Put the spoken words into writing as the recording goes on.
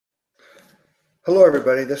Hello,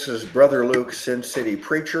 everybody. This is Brother Luke, Sin City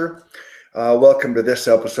Preacher. Welcome to this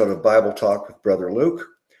episode of Bible Talk with Brother Luke.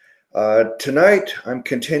 Tonight, I'm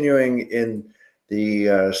continuing in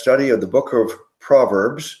the study of the book of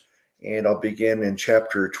Proverbs, and I'll begin in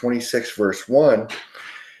chapter 26, verse 1.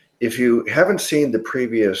 If you haven't seen the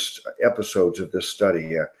previous episodes of this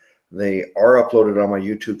study, they are uploaded on my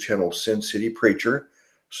YouTube channel, Sin City Preacher,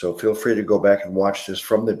 so feel free to go back and watch this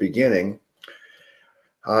from the beginning.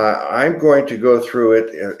 I'm going to go through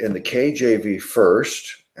it in the KJV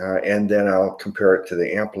first, and then I'll compare it to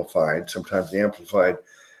the Amplified. Sometimes the Amplified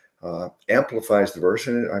amplifies the verse,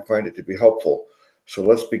 and I find it to be helpful. So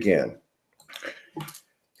let's begin.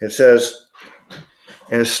 It says,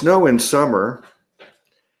 "As snow in summer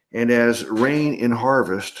and as rain in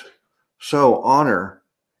harvest, so honor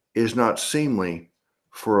is not seemly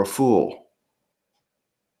for a fool."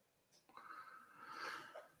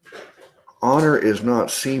 Honor is not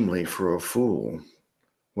seemly for a fool.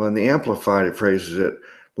 Well, in the Amplified, it phrases it,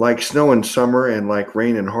 "Like snow in summer and like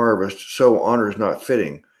rain in harvest, so honor is not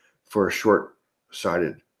fitting for a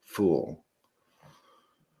short-sighted fool."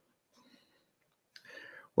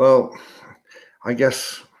 Well, I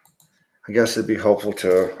guess it'd be helpful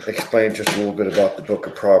to explain just a little bit about the book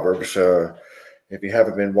of Proverbs. If you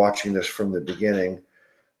haven't been watching this from the beginning,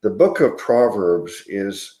 the book of Proverbs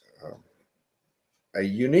is a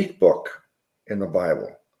unique book in the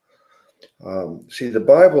Bible. See, the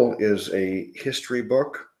Bible is a history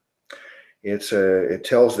book. It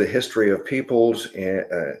tells the history of peoples and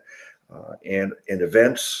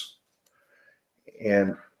events,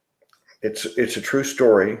 and it's a true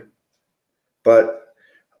story. But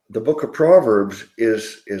the book of Proverbs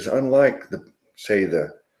is unlike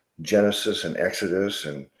the Genesis and Exodus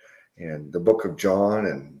and the book of John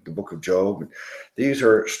and the book of Job. These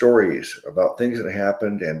are stories about things that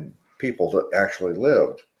happened and people that actually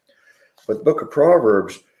lived. But the book of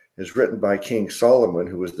Proverbs is written by King Solomon,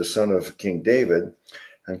 who was the son of King David.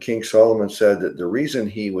 And King Solomon said that the reason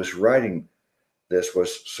he was writing this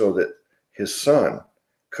was so that his son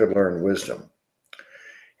could learn wisdom.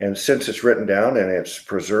 And since it's written down and it's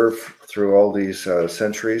preserved through all these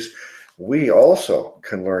centuries, we also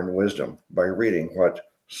can learn wisdom by reading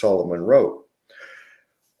what Solomon wrote.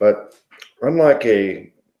 But unlike a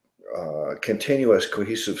continuous,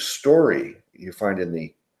 cohesive story you find in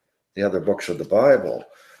the other books of the Bible,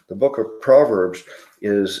 the book of Proverbs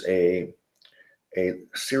is a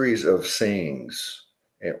series of sayings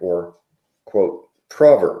or, quote,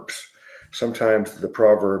 proverbs. Sometimes the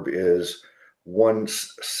proverb is one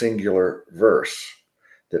singular verse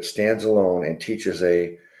that stands alone and teaches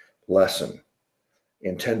a lesson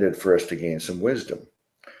intended for us to gain some wisdom.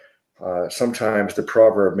 Sometimes the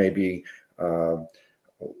proverb may be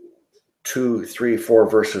 2, 3, 4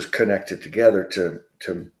 verses connected together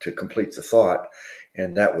to complete the thought,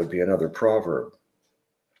 and that would be another proverb.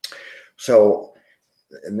 So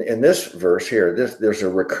in this verse here, there's a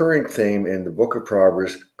recurring theme in the book of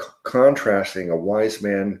Proverbs contrasting a wise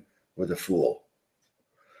man with a fool.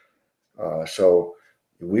 So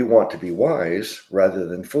we want to be wise rather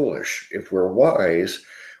than foolish. If we're wise,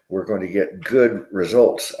 we're going to get good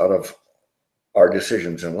results out of our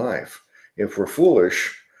decisions in life. If we're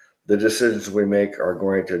foolish, the decisions we make are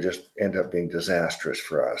going to just end up being disastrous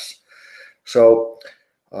for us. So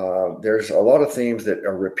there's a lot of themes that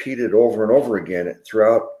are repeated over and over again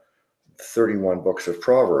throughout 31 books of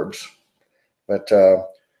Proverbs. But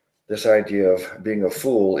this idea of being a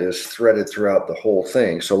fool is threaded throughout the whole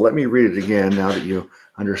thing. So let me read it again now that you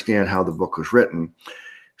understand how the book was written. It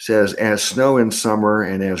says, "As snow in summer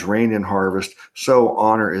and as rain in harvest, so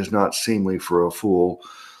honor is not seemly for a fool."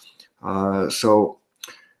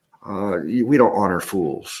 We don't honor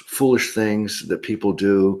fools. Foolish things that people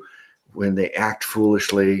do when they act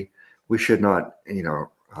foolishly, we should not,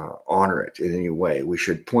 honor it in any way. We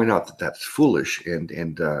should point out that that's foolish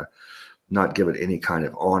and not give it any kind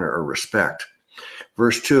of honor or respect.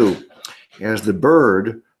 Verse 2, "As the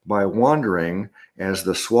bird by wandering, as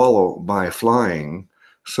the swallow by flying,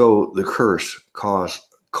 so the curse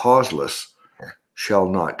causeless shall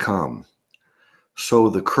not come." So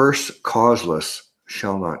the curse causeless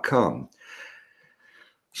shall not come.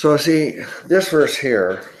 So see, this verse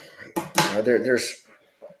here, there's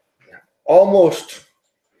almost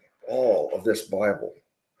all of this Bible.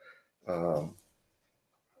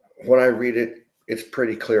 When I read it, it's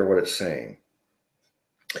pretty clear what it's saying.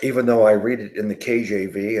 Even though I read it in the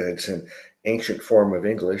KJV and it's an ancient form of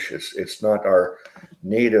English, it's not our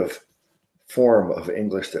native form of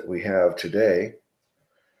English that we have today.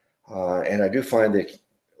 And I do find the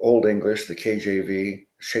Old English, the KJV,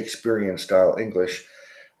 Shakespearean style English,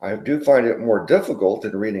 I do find it more difficult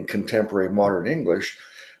than reading contemporary modern English,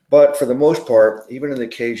 but for the most part, even in the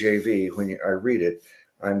KJV, when I read it,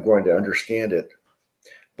 I'm going to understand it.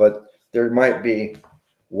 But there might be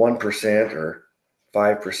 1% or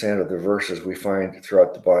 5% of the verses we find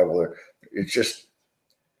throughout the Bible. It's just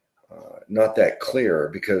not that clear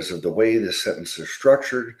because of the way the sentences are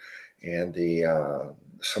structured, and the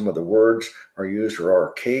some of the words are used are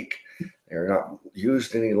archaic. They're not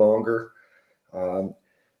used any longer.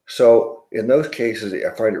 So in those cases,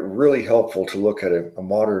 I find it really helpful to look at a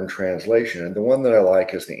modern translation. And the one that I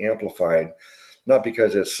like is the Amplified, not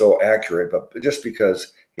because it's so accurate, but just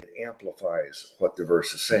because it amplifies what the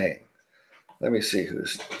verse is saying. Let me see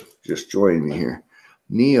who's just joined me here.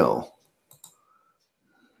 Neil.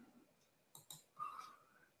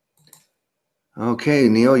 Okay,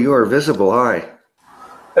 Neil, you are visible. Hi.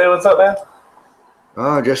 Hey, what's up, man?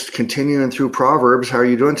 Oh, just continuing through Proverbs. How are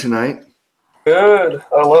you doing tonight? Good.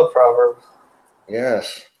 I love Proverbs.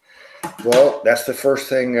 Yes. Well, that's the first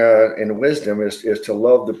thing in wisdom is to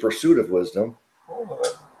love the pursuit of wisdom.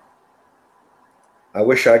 I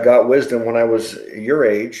wish I got wisdom when I was your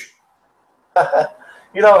age.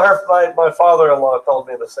 You know, my father-in-law told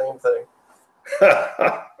me the same thing.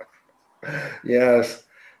 Yes.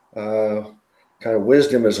 Kind of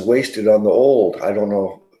wisdom is wasted on the old. I don't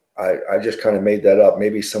know. I just kind of made that up.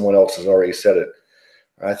 Maybe someone else has already said it.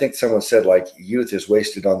 I think someone said like youth is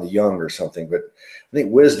wasted on the young or something, but I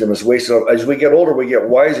think wisdom is wasted on, as we get older, we get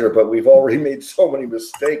wiser, but we've already made so many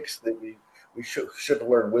mistakes that we should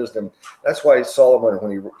learn wisdom. That's why Solomon,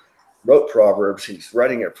 when he wrote Proverbs, he's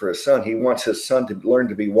writing it for his son. He wants his son to learn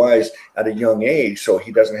to be wise at a young age so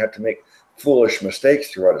he doesn't have to make foolish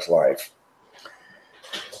mistakes throughout his life.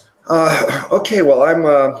 Okay, well, I'm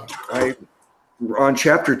on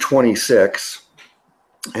chapter 26,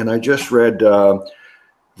 and I just read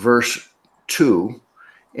verse 2,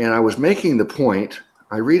 and I was making the point.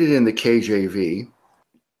 I read it in the KJV,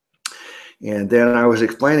 and then I was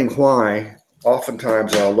explaining why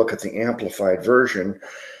oftentimes I'll look at the Amplified version,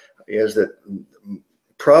 is that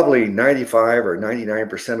probably 95 or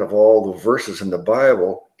 99% of all the verses in the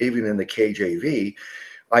Bible, even in the KJV,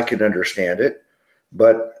 I can understand it,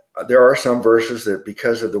 but there are some verses that,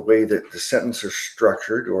 because of the way that the sentences are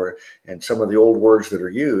structured and some of the old words that are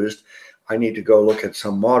used, I need to go look at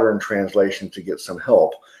some modern translation to get some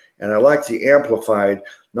help. And I like the Amplified,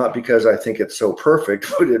 not because I think it's so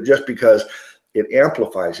perfect, but just because it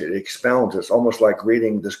amplifies it, it expounds it. It's almost like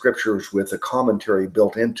reading the scriptures with a commentary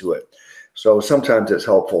built into it. So sometimes it's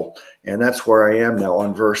helpful. And that's where I am now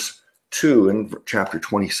on verse 2 in chapter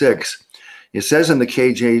 26. It says in the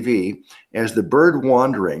KJV, as the bird by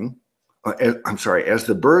wandering,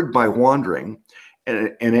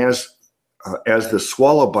 and as the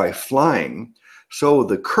swallow by flying, so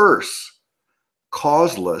the curse,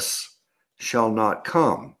 causeless, shall not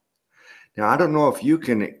come. Now, I don't know if you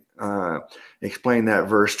can explain that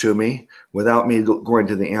verse to me without me going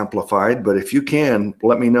to the Amplified, but if you can,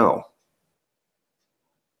 let me know.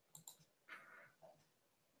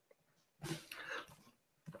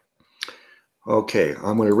 Okay,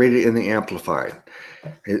 I'm going to read it in the Amplified.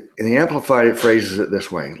 In the Amplified, it phrases it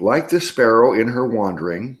this way: like the sparrow in her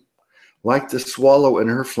wandering, like the swallow in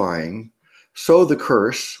her flying, so the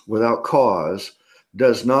curse without cause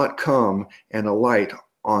does not come and alight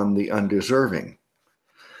on the undeserving.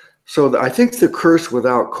 So I think the curse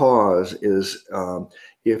without cause is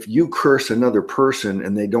if you curse another person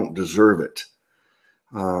and they don't deserve it.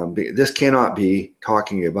 This cannot be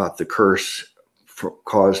talking about the curse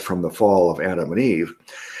caused from the fall of Adam and Eve.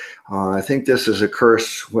 I think this is a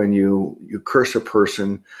curse when you curse a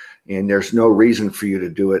person and there's no reason for you to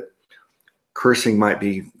do it. Cursing might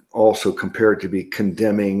be also compared to be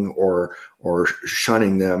condemning or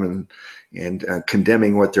shunning them and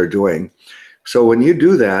condemning what they're doing. So when you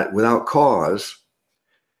do that without cause,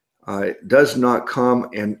 it does not come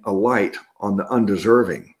and alight on the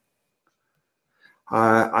undeserving.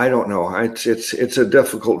 I don't know. It's a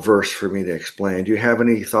difficult verse for me to explain. Do you have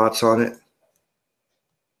any thoughts on it?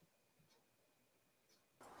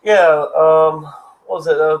 Yeah, what was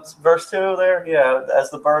it? It's verse 2 there? Yeah, as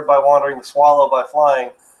the bird by wandering, the swallow by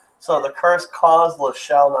flying, so the curse causeless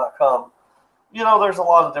shall not come. You know, there's a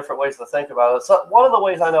lot of different ways to think about it. So one of the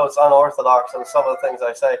ways I know it's unorthodox in some of the things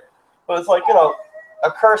I say, but it's like,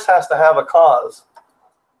 a curse has to have a cause.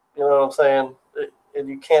 You know what I'm saying? And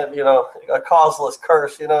you can't, a causeless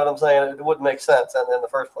curse, you know what I'm saying? It wouldn't make sense in the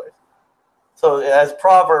first place. So as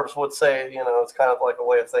Proverbs would say, it's kind of like a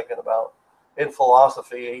way of thinking about in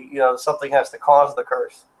philosophy, something has to cause the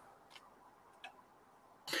curse.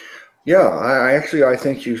 Yeah, I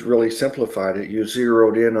think you really simplified it. You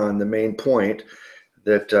zeroed in on the main point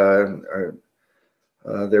that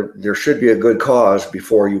there should be a good cause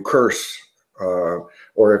before you curse, or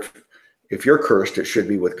if you're cursed, it should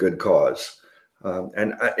be with good cause.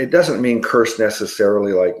 And it doesn't mean curse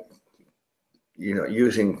necessarily like,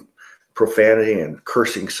 using profanity and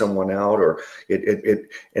cursing someone out, or and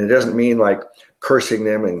it doesn't mean like cursing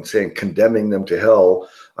them and saying condemning them to hell.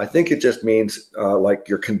 I think it just means like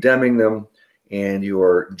you're condemning them and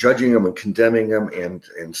you're judging them and condemning them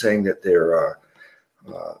and saying that they're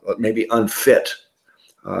maybe unfit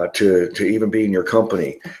to even be in your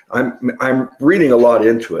company. I'm reading a lot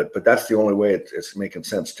into it, but that's the only way it's making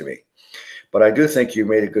sense to me. But I do think you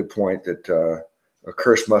made a good point that a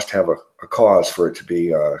curse must have a cause for it to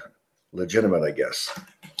be legitimate, I guess.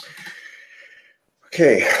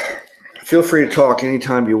 Okay, feel free to talk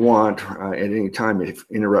anytime you want, at any time.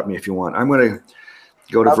 Interrupt me if you want. I'm going to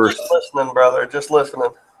go to verse. Just listening, brother. Just listening.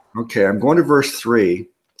 Okay, I'm going to verse 3.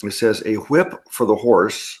 It says, "A whip for the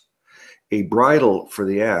horse, a bridle for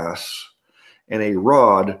the ass, and a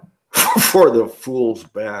rod for the fool's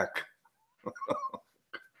back."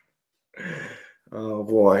 Oh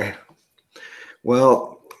boy.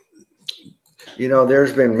 Well,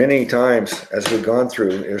 there's been many times as we've gone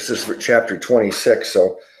through, this is for chapter 26,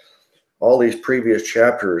 so all these previous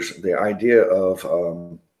chapters, the idea of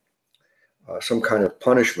some kind of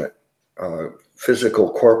punishment,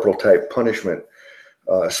 physical, corporal type punishment,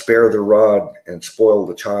 spare the rod and spoil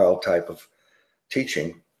the child type of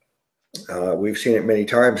teaching. We've seen it many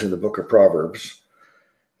times in the book of Proverbs.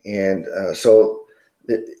 And so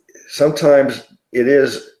sometimes it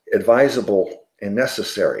is advisable and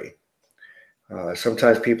necessary.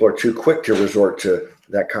 Sometimes people are too quick to resort to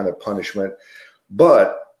that kind of punishment,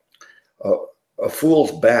 but a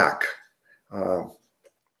fool's back. I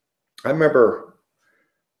remember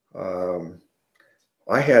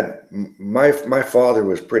I had my father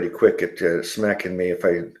was pretty quick at smacking me if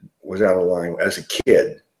I was out of line as a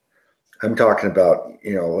kid. I'm talking about,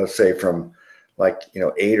 let's say from like,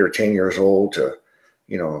 8 or 10 years old to,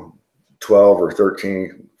 12 or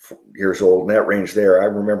 13 years old, in that range there. I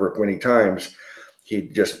remember many times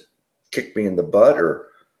he'd just kick me in the butt, or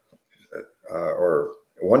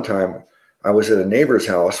one time I was at a neighbor's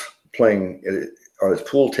house playing on his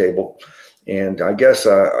pool table, and I guess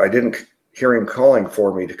I didn't hear him calling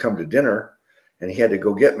for me to come to dinner, and he had to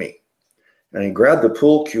go get me. And he grabbed the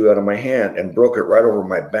pool cue out of my hand and broke it right over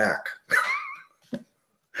my back.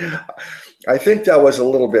 I think that was a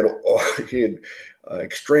little bit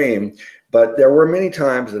extreme, but there were many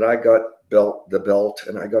times that I got the belt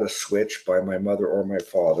and I got a switch by my mother or my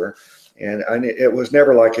father. And it was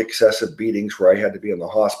never like excessive beatings where I had to be in the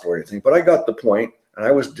hospital or anything, but I got the point and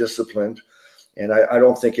I was disciplined, and I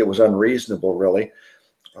don't think it was unreasonable really.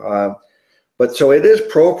 But so it is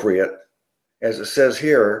appropriate, as it says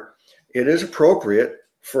here, it is appropriate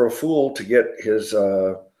for a fool to get his,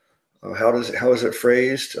 how is it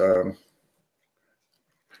phrased? Let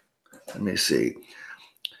me see.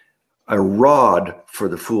 A rod for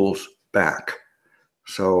the fool's back.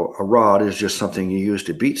 So a rod is just something you use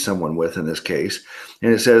to beat someone with in this case.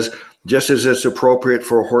 And it says, just as it's appropriate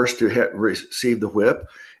for a horse to receive the whip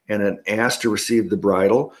and an ass to receive the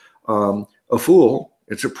bridle, a fool,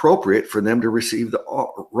 it's appropriate for them to receive the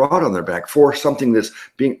rod on their back for something that's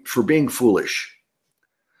being foolish.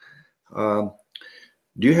 Do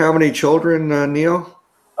you have any children, Neil?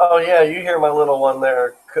 Oh yeah, you hear my little one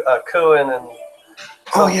there cooing and.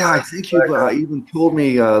 Oh yeah, I think you even told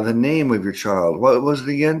me the name of your child. What was it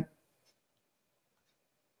again?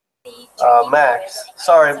 Max.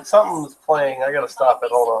 Sorry, something's playing. I gotta stop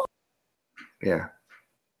it. Hold on. Yeah.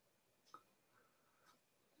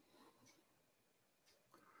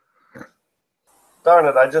 Darn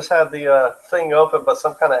it, I just had the thing open, but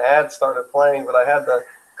some kind of ad started playing, but I had the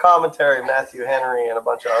commentary, Matthew Henry, and a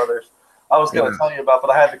bunch of others I was going to tell you about,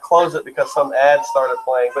 but I had to close it because some ad started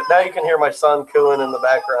playing. But now you can hear my son cooing in the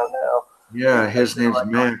background now. Yeah, his name's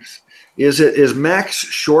Max. Is Max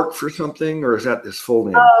short for something, or is that his full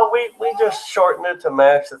name? No, we just shortened it to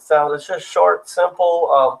Max. It's just short,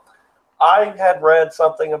 simple. I had read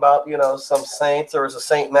something about, some saints. There was a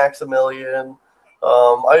Saint Maximilian.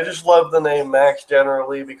 I just love the name Max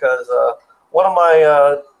generally because one of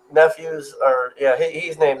my nephews,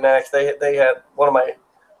 he's named Max. They had one of my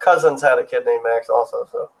cousins had a kid named Max also.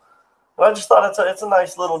 So I just thought it's a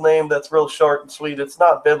nice little name that's real short and sweet. It's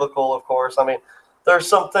not biblical, of course. I mean, there's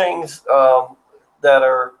some things that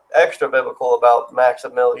are extra biblical about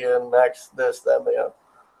Maximilian, Max this, them.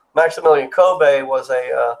 Maximilian Kolbe was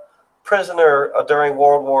a prisoner during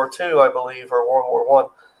World War II, I believe, or World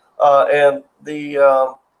War I. And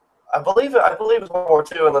I believe it was World War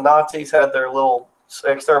II, and the Nazis had their little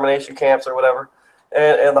extermination camps or whatever.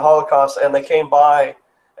 and the Holocaust, and they came by,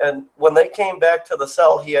 and when they came back to the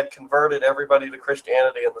cell, he had converted everybody to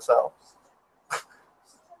Christianity in the cell.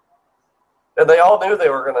 And they all knew they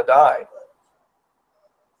were going to die.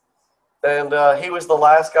 And he was the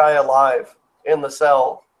last guy alive in the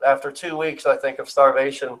cell after 2 weeks, I think, of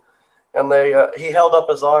starvation. And he held up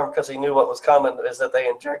his arm because he knew what was coming, is that they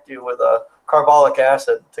inject you with carbolic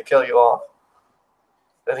acid to kill you off.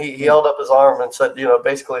 And he held up his arm and said,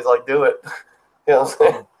 basically, he's like, do it. You know what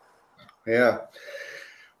I'm saying? Yeah.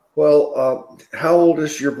 Well, how old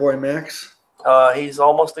is your boy Max? He's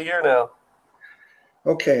almost a year now.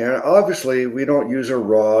 Okay, and obviously we don't use a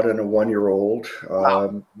rod and a 1-year-old,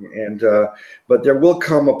 but there will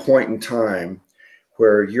come a point in time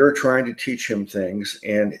where you're trying to teach him things,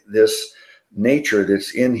 and this nature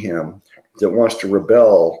that's in him that wants to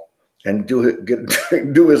rebel and do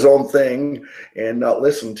his own thing and not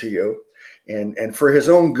listen to you, and for his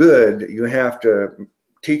own good, you have to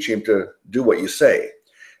teach him to do what you say.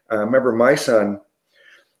 Remember, my son,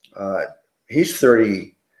 he's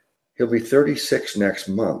 30. He'll be 36 next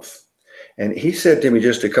month. And he said to me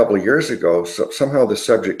just a couple of years ago, somehow the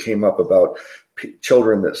subject came up about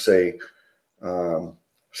children that say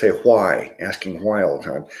why, asking why all the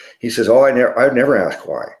time. He says, oh, I never ask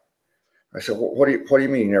why. I said, well, what do you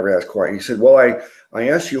mean you never ask why? He said, well, I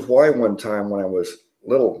asked you why one time when I was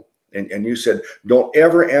little, and you said, don't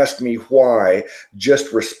ever ask me why,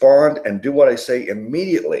 just respond and do what I say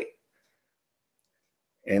immediately.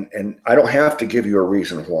 And I don't have to give you a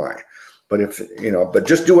reason why, but but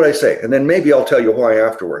just do what I say, and then maybe I'll tell you why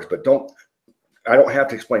afterwards. But I don't have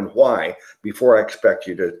to explain why before I expect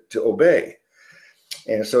you to obey.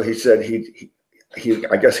 And so he said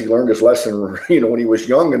I guess he learned his lesson, when he was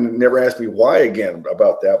young, and never asked me why again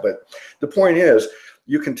about that. But the point is,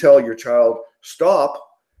 you can tell your child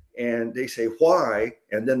stop, and they say why,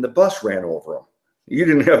 and then the bus ran over them. You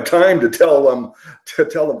didn't have time to tell them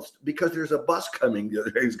because there's a bus coming.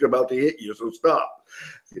 He's about to hit you, so stop.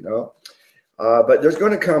 But there's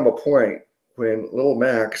going to come a point when little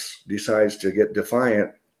Max decides to get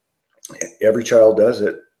defiant. Every child does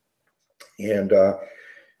it, and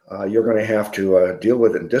you're going to have to deal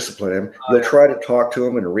with it and discipline him. You'll try to talk to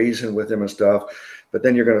him and reason with him and stuff, but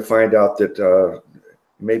then you're going to find out that it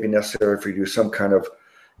may be necessary for you to do some kind of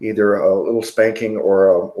either a little spanking or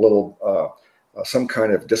a little some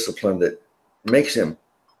kind of discipline that makes him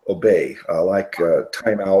obey, like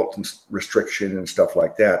timeout and restriction and stuff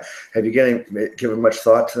like that. Have you given much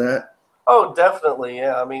thought to that? Oh, definitely,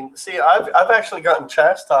 yeah. I mean, see, I've actually gotten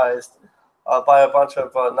chastised by a bunch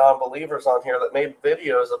of non-believers on here that made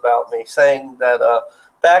videos about me, saying that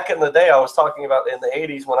back in the day, I was talking about in the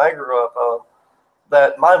 80s when I grew up,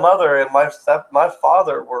 that my mother and my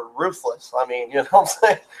father were ruthless. I mean, what I'm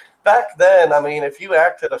saying? Back then, I mean, if you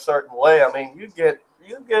acted a certain way, I mean, you get,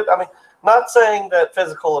 I mean, not saying that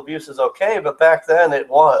physical abuse is okay, but back then it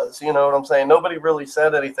was, you know what I'm saying? Nobody really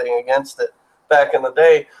said anything against it back in the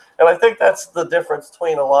day. And I think that's the difference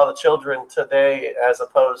between a lot of children today as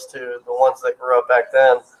opposed to the ones that grew up back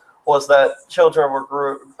then, was that children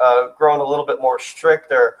were grown a little bit more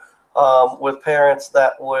stricter with parents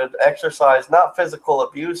that would exercise not physical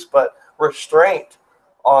abuse, but restraint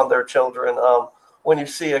on their children. When you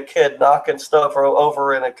see a kid knocking stuff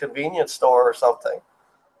over in a convenience store or something,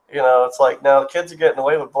 it's like now kids are getting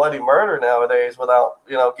away with bloody murder nowadays without,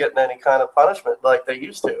 getting any kind of punishment like they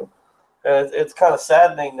used to. And it's kind of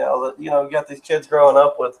saddening now that, you got these kids growing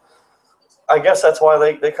up with, I guess that's why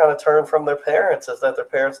they kind of turn from their parents, is that their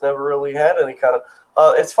parents never really had any kind of,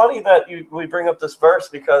 it's funny that we bring up this verse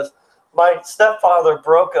because my stepfather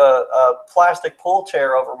broke a plastic pool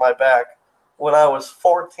chair over my back when I was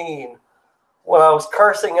 14, when I was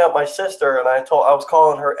cursing at my sister, and I was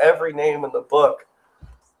calling her every name in the book.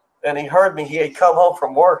 And he heard me. He had come home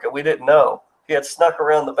from work, and we didn't know. He had snuck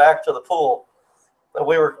around the back to the pool. And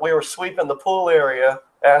we were sweeping the pool area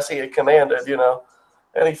as he had commanded,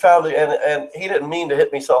 And he found it, and he didn't mean to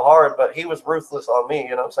hit me so hard, but he was ruthless on me,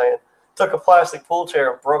 you know what I'm saying? Took a plastic pool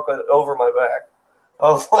chair and broke it over my back.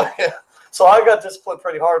 I was like, so I got disciplined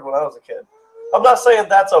pretty hard when I was a kid. I'm not saying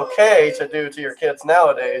that's okay to do to your kids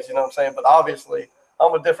nowadays, you know what I'm saying? But obviously,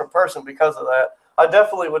 I'm a different person because of that. I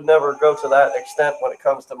definitely would never go to that extent when it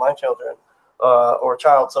comes to my children or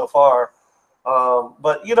child so far.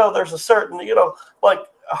 But, there's a certain, like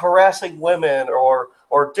harassing women or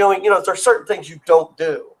doing, there's certain things you don't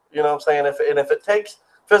do, you know what I'm saying? If it takes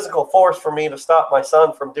physical force for me to stop my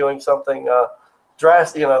son from doing something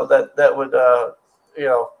drastic, that would,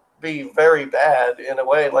 be very bad in a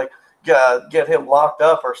way, like get him locked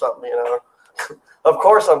up or something, Of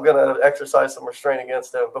course I'm going to exercise some restraint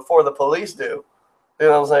against him before the police do. You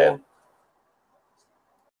know what I'm saying?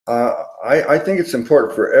 I think it's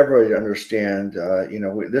important for everybody to understand,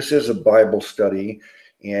 this is a Bible study,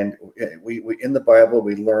 and we in the Bible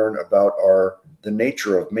we learn about the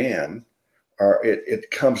nature of man. It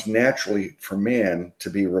comes naturally for man to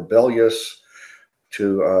be rebellious,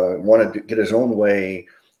 to want to get his own way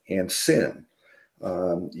and sin.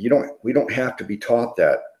 We don't have to be taught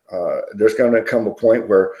that. There's going to come a point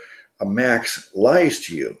where a Max lies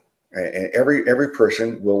to you, and every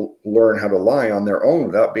person will learn how to lie on their own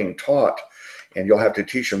without being taught. And you'll have to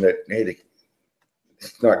teach them that, hey,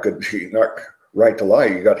 it's not good, not right to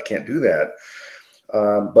lie. Can't do that.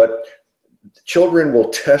 But children will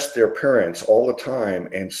test their parents all the time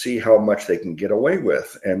and see how much they can get away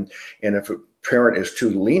with. And if a parent is too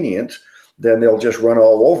lenient, then they'll just run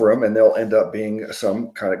all over them, and they'll end up being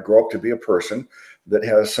grow up to be a person that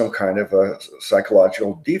has some kind of a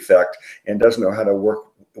psychological defect and doesn't know how to work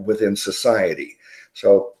within society.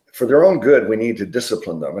 So for their own good, we need to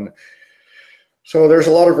discipline them. And so there's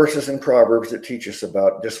a lot of verses in Proverbs that teach us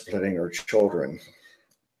about disciplining our children.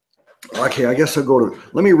 Okay, I guess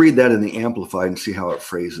let me read that in the Amplified and see how it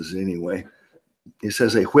phrases it anyway. It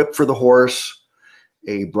says, a whip for the horse,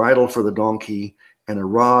 a bridle for the donkey, and a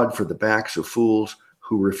rod for the backs of fools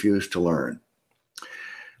who refuse to learn.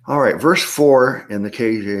 All right, verse 4 in the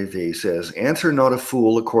KJV says, answer not a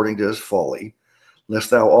fool according to his folly, lest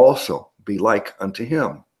thou also be like unto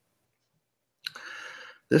him.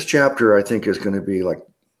 This chapter, I think, is going to be like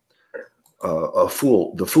the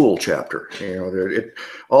fool chapter.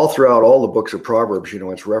 All throughout all the books of Proverbs,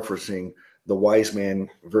 it's referencing the wise man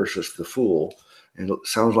versus the fool. And it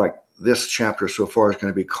sounds like this chapter so far is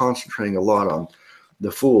going to be concentrating a lot on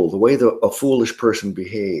the fool, the way a foolish person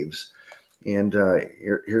behaves. And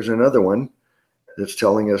here's another one that's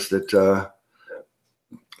telling us that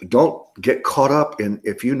don't get caught up in,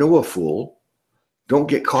 if you know a fool, don't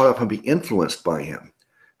get caught up and be influenced by him.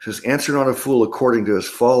 It says, answer not a fool according to his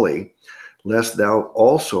folly, lest thou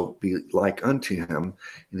also be like unto him.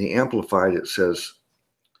 In the Amplified, it says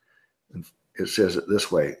it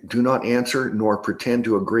this way: do not answer nor pretend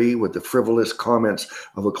to agree with the frivolous comments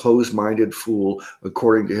of a closed-minded fool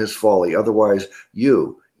according to his folly. Otherwise,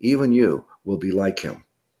 even you, will be like him.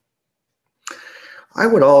 I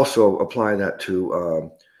would also apply that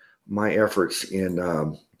to my efforts in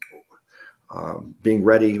being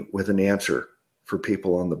ready with an answer for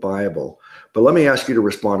people on the Bible. But let me ask you to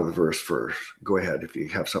respond to the verse first. Go ahead if you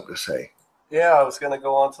have something to say. Yeah, I was going to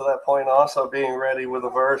go on to that point also, being ready with a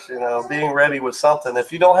verse, being ready with something.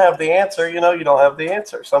 If you don't have the answer, you don't have the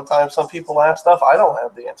answer. Sometimes some people ask stuff, I don't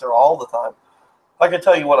have the answer all the time. I can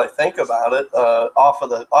tell you what I think about it off of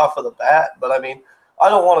the bat, but I mean, I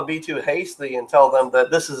don't want to be too hasty and tell them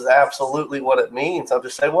that this is absolutely what it means. I'll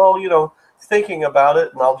just say, well, thinking about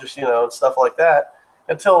it, and I'll just, and stuff like that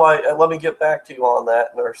until let me get back to you on that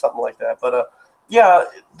or something like that. But yeah,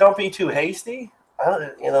 don't be too hasty.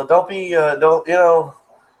 Don't be,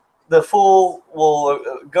 the fool will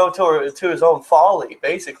go to his own folly,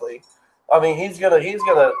 basically. I mean, he's gonna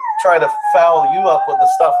try to foul you up with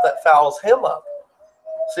the stuff that fouls him up.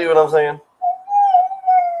 See what I'm saying?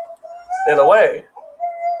 In a way.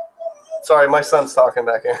 Sorry, my son's talking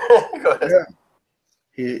back here. Go ahead. Yeah.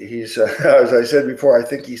 He's as I said before, I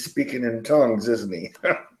think he's speaking in tongues, isn't he?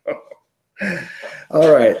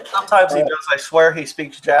 All right. Sometimes he does. I swear he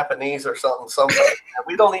speaks Japanese or something. Sometimes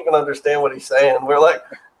we don't even understand what he's saying. We're like,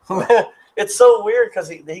 man, it's so weird because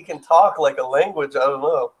he can talk like a language. I don't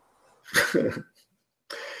know.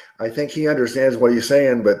 I think he understands what he's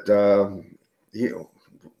saying, but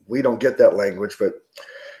we don't get that language. But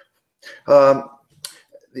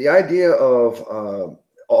the idea of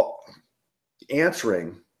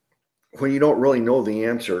answering when you don't really know the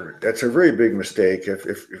answer, that's a very big mistake.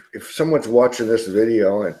 If someone's watching this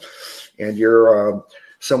video and you're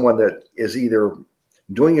someone that is either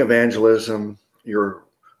doing evangelism, you're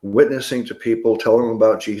witnessing to people, telling them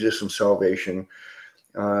about Jesus and salvation,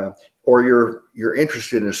 or you're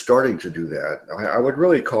interested in starting to do that, I would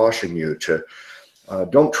really caution you to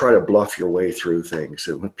don't try to bluff your way through things.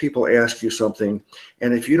 And when people ask you something,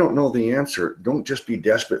 and if you don't know the answer, don't just be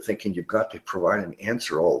desperate thinking you've got to provide an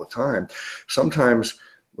answer all the time. Sometimes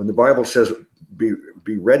when the Bible says be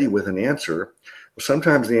ready with an answer,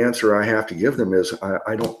 sometimes the answer I have to give them is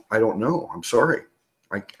I don't know. I'm sorry.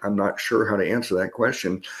 I'm not sure how to answer that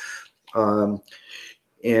question. And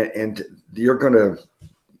you're going to,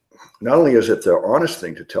 not only is it the honest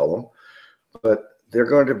thing to tell them, but they're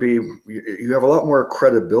going to be, you have a lot more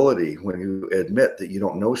credibility when you admit that you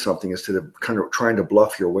don't know something instead of kind of trying to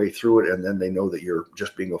bluff your way through it, and then they know that you're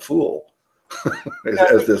just being a fool. Don't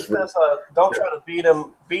try to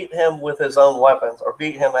beat him with his own weapons or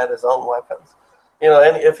beat him at his own weapons. You know,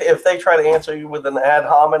 and if they try to answer you with an ad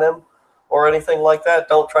hominem or anything like that,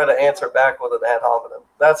 don't try to answer back with an ad hominem.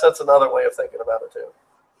 That's another way of thinking about it too.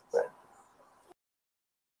 Right.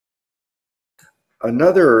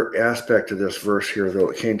 Another aspect of this verse here, though,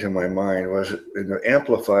 that came to my mind was in the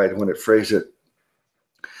Amplified when it phrased it,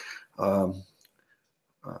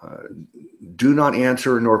 do not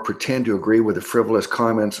answer nor pretend to agree with the frivolous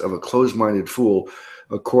comments of a closed-minded fool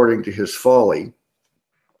according to his folly.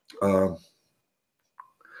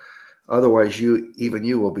 Otherwise, even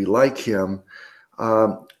you will be like him.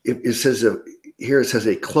 It says here, it says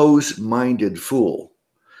a closed-minded fool.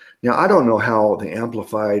 Now, I don't know how the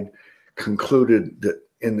Amplified concluded that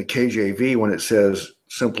in the KJV when it says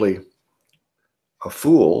simply a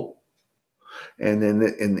fool, and then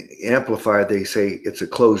in the Amplified they say it's a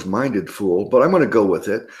closed-minded fool, but I'm going to go with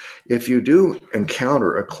it. If you do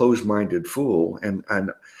encounter a closed-minded fool, and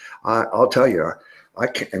I'll tell you, I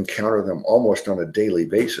can encounter them almost on a daily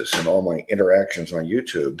basis in all my interactions on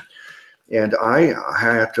YouTube, and I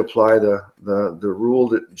have to apply the rule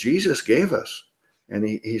that Jesus gave us. And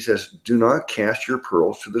he says, do not cast your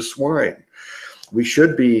pearls to the swine. We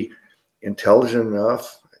should be intelligent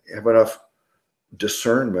enough, have enough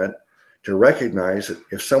discernment to recognize that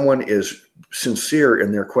if someone is sincere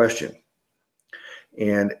in their question,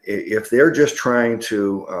 and if they're just trying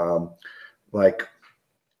to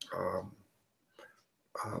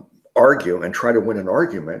argue and try to win an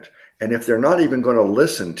argument, and if they're not even going to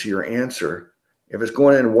listen to your answer, if it's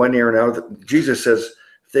going in one ear and out, Jesus says,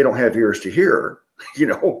 if they don't have ears to hear,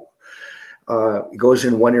 it goes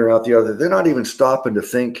in one ear out the other. They're not even stopping to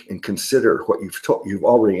think and consider what you've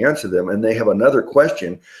already answered them, and they have another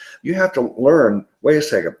question. You have to learn, wait a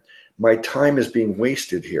second, my time is being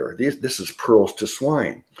wasted here. This is pearls to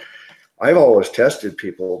swine. I've always tested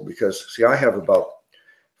people because, see, I have about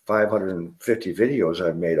 550 videos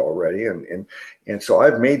I've made already, and so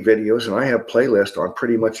I've made videos and I have playlists on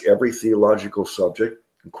pretty much every theological subject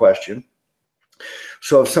and question.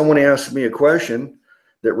 So if someone asks me a question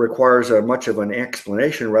that requires much of an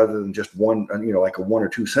explanation rather than just one, like a one or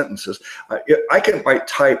two sentences, I might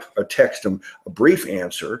type or text them a brief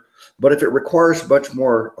answer, but if it requires much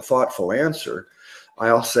more thoughtful answer,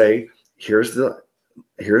 I'll say, here's the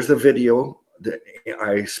video that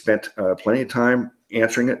I spent plenty of time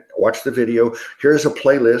answering it. Watch the video. Here's a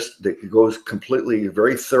playlist that goes completely,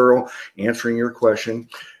 very thorough, answering your question.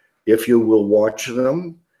 If you will watch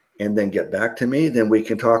them and then get back to me, then we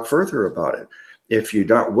can talk further about it. If you're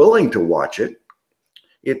not willing to watch it,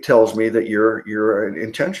 it tells me that your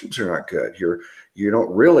intentions are not good. You're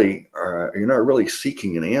not really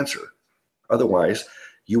seeking an answer. Otherwise,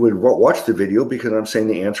 you would watch the video because I'm saying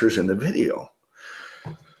the answer is in the video.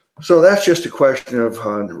 So that's just a question of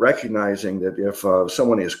recognizing that if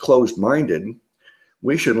someone is closed-minded,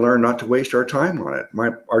 we should learn not to waste our time on it.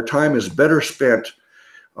 Our time is better spent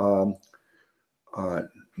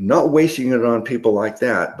not wasting it on people like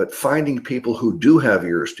that, but finding people who do have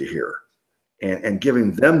ears to hear and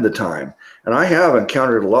giving them the time. And I have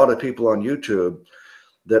encountered a lot of people on YouTube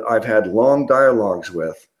that I've had long dialogues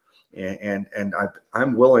with, and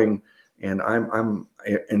I'm willing and I'm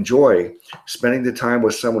enjoy spending the time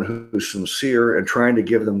with someone who's sincere and trying to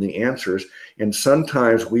give them the answers. And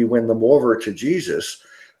sometimes we win them over to Jesus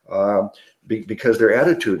because their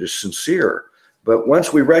attitude is sincere. But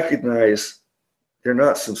once we recognize they're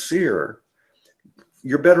not sincere,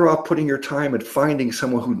 you're better off putting your time and finding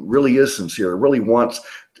someone who really is sincere, really wants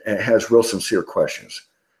and has real sincere questions.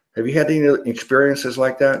 Have you had any experiences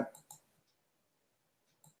like that?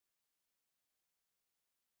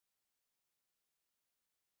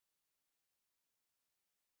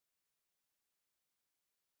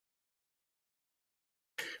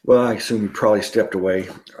 Well, I assume you probably stepped away.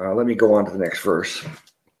 Let me go on to the next verse.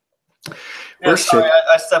 Yeah, sorry,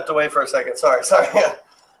 I stepped away for a second. Sorry.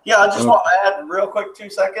 Yeah, I just want to add real quick 2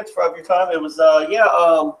 seconds of your time. It was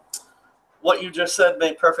what you just said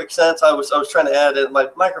made perfect sense. I was trying to add it. My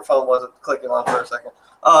microphone wasn't clicking on for a second.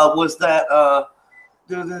 Was that I'm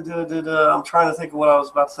trying to think of what I was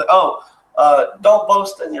about to say. Don't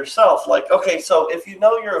boast in yourself. Like, okay, so if you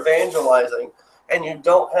know you're evangelizing and you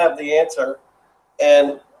don't have the answer,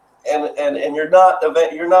 and you're not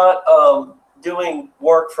doing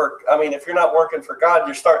work for, if you're not working for God,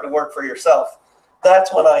 you're starting to work for yourself.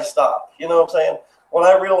 That's when I stop. You know what I'm saying? When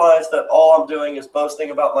I realize that all I'm doing is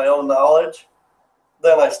boasting about my own knowledge,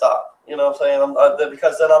 then I stop. You know what I'm saying?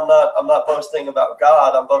 Because then I'm not boasting about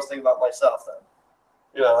God. I'm boasting about myself. Then,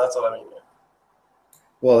 that's what I mean.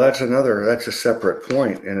 Well, that's a separate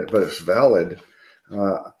point, but it's valid.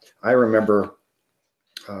 I remember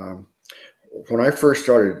when I first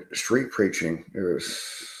started street preaching, it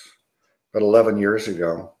was about 11 years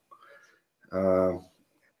ago.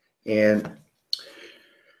 And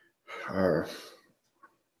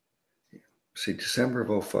December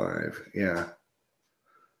of 05. Yeah.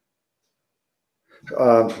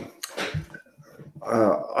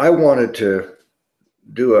 I wanted to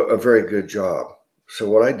do a very good job. So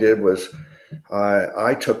what I did was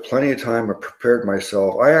I took plenty of time and prepared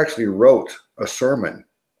myself. I actually wrote a sermon,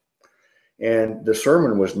 and the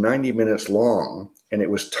sermon was 90 minutes long, and it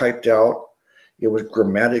was typed out. It was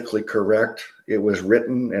grammatically correct. It was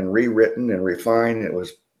written and rewritten and refined. It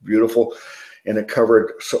was beautiful, and it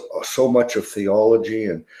covered so much of theology.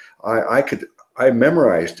 And I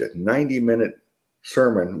memorized it, 90-minute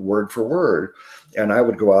sermon, word for word, and I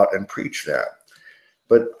would go out and preach that.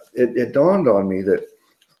 But it dawned on me that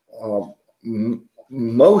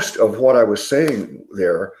most of what I was saying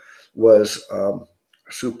there was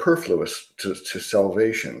superfluous to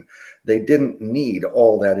salvation. They didn't need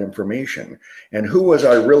all that information. And who was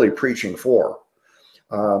I really preaching for?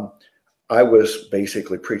 I was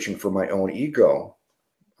basically preaching for my own ego.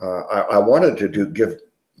 I wanted to give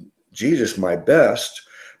Jesus my best,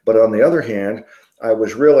 but on the other hand, I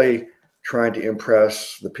was really trying to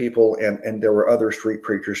impress the people, and there were other street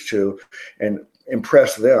preachers too, and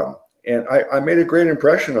impress them. And I made a great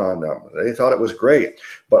impression on them. They thought it was great.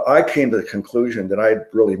 But I came to the conclusion that I'd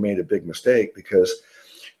really made a big mistake, because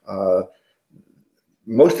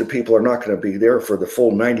most of the people are not going to be there for the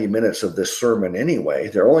full 90 minutes of this sermon anyway.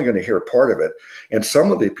 They're only going to hear part of it. And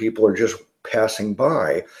some of the people are just passing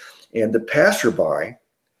by. And the passerby,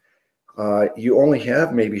 you only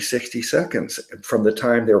have maybe 60 seconds from the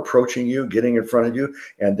time they're approaching you, getting in front of you,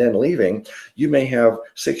 and then leaving. You may have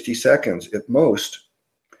 60 seconds at most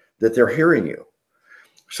that they're hearing you.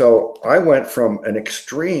 So I went from an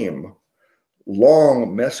extreme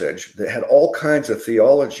long message that had all kinds of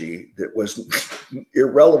theology that was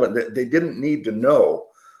irrelevant, that they didn't need to know.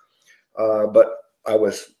 But I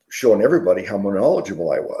was showing everybody how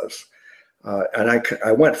knowledgeable I was. And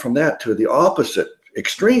I went from that to the opposite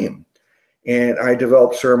extreme. And I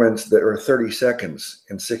developed sermons that are 30 seconds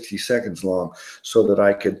and 60 seconds long, so that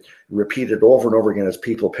I could repeat it over and over again as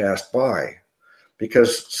people passed by.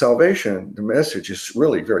 Because salvation, the message is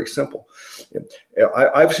really very simple.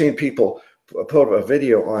 I've seen people put a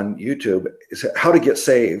video on YouTube, how to get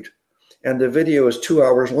saved, and the video is 2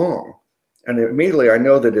 hours long. And immediately I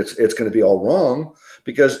know that it's going to be all wrong,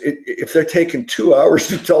 because if they're taking 2 hours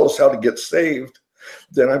to tell us how to get saved,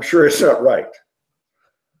 then I'm sure it's not right.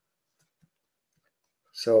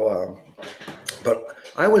 So, but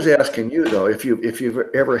I was asking you though, if you've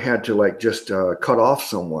ever had to like just cut off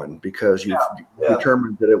someone because you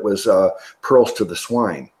determined that it was pearls to the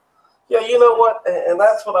swine. Yeah, you know what, and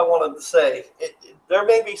that's what I wanted to say. There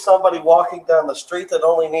may be somebody walking down the street that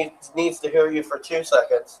only needs to hear you for 2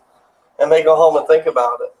 seconds, and they go home and think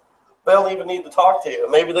about it. They don't even need to talk to you.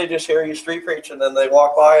 Maybe they just hear you street preaching, and they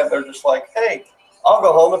walk by and they're just like, hey, I'll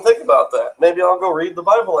go home and think about that. Maybe I'll go read the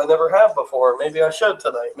Bible I never have before. Maybe I should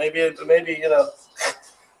tonight. Maybe you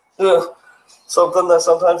know, something that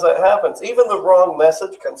sometimes that happens. Even the wrong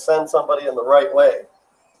message can send somebody in the right way.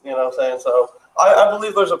 You know what I'm saying? So I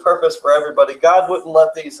believe there's a purpose for everybody. God wouldn't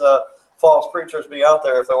let these false preachers be out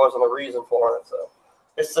there if there wasn't a reason for it. So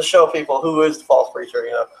it's to show people who is the false preacher,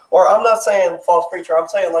 you know. Or I'm not saying false preacher. I'm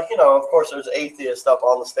saying, like, you know, of course there's atheists up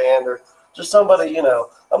on the stand, or just somebody, you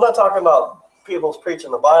know. I'm not talking about people's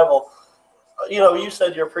preaching the Bible. You know, you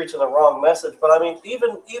said you're preaching the wrong message, but I mean,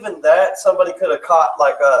 even that, somebody could have caught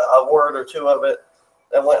like a word or two of it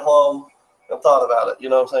and went home and thought about it. You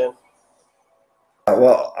know what I'm saying?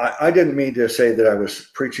 Well, I didn't mean to say that I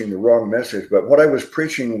was preaching the wrong message, but what I was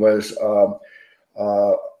preaching was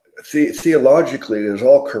theologically it was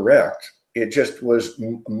all correct. It just was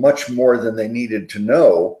much more than they needed to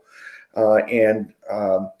know.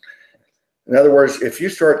 In other words, if you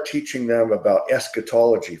start teaching them about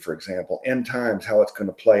eschatology, for example, end times, how it's going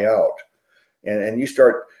to play out, and you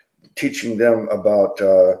start teaching them about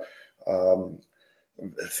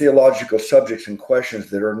theological subjects and questions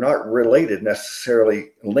that are not related, necessarily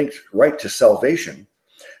linked right to salvation,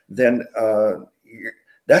 then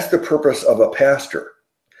that's the purpose of a pastor.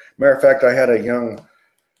 Matter of fact, I had a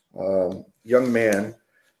young man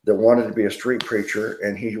that wanted to be a street preacher,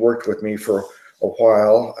 and he worked with me for a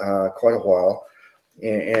while, quite a while,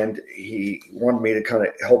 and he wanted me to kind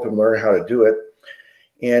of help him learn how to do it.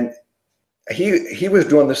 And he was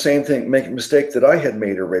doing the same thing, making a mistake that I had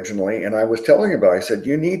made originally. And I was telling him about it. I said,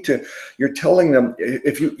 you're telling them,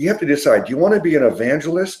 if you have to decide, do you want to be an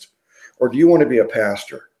evangelist or do you want to be a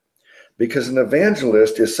pastor? Because an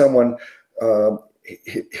evangelist is someone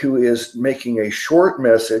who is making a short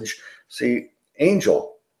message. See,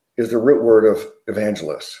 Angel is the root word of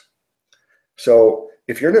evangelist. So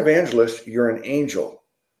if you're an evangelist, you're an angel.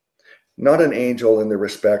 Not an angel in the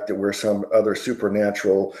respect that we're some other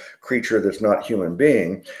supernatural creature that's not human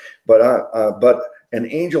being, but an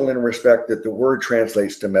angel in respect that the word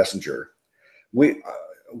translates to messenger. We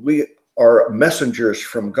are messengers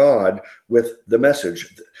from God with the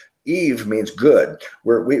message. Eve means good.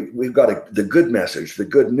 We've got the good message, the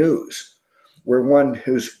good news. We're one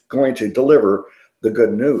who's going to deliver the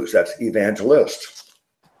good news. That's evangelist.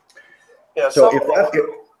 Yeah. So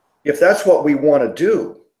if that's what we want to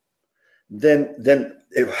do, then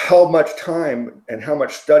how much time and how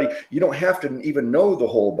much study, you don't have to even know the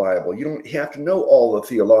whole Bible. You don't have to know all the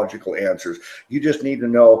theological answers. You just need to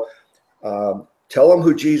know, tell them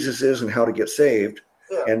who Jesus is and how to get saved.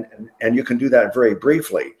 Yeah. And you can do that very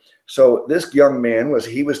briefly. So this young man was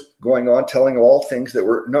going on telling all things that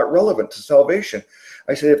were not relevant to salvation.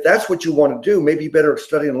 I said, if that's what you want to do, maybe you better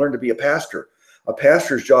study and learn to be a pastor. A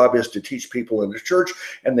pastor's job is to teach people in the church,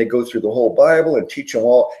 and they go through the whole Bible and teach them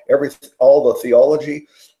all the theology.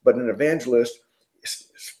 But an evangelist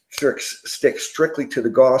sticks strictly to the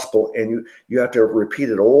gospel, and you have to repeat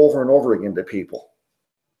it over and over again to people.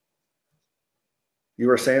 You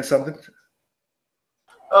were saying something?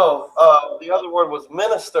 Oh, the other word was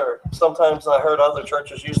minister. Sometimes I heard other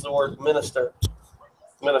churches use the word minister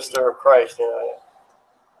of Christ.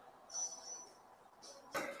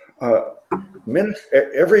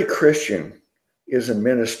 Every Christian is a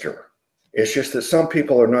minister. It's just that some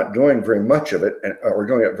people are not doing very much of it or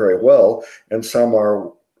doing it very well, and some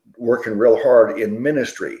are working real hard in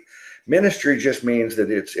ministry. Ministry just means that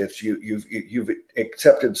it's you've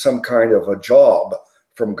accepted some kind of a job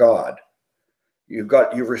from God.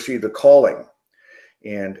 You've received a calling,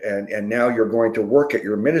 and now you're going to work at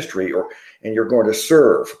your ministry, and you're going to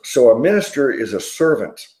serve. So a minister is a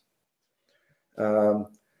servant.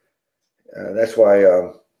 That's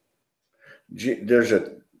why there's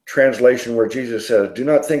a translation where Jesus says, "Do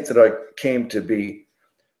not think that I came to be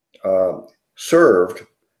served,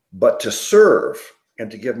 but to serve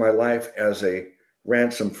and to give my life as a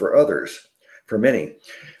ransom for others, for many."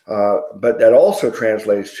 But that also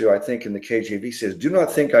translates to, I think in the KJV says, "Do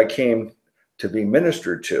not think I came to be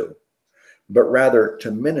ministered to, but rather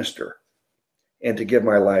to minister and to give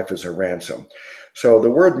my life as a ransom." So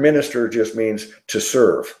the word minister just means to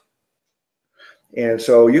serve. And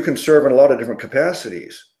so you can serve in a lot of different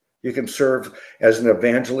capacities. You can serve as an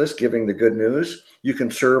evangelist, giving the good news. You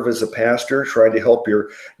can serve as a pastor, trying to help your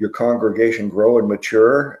congregation grow and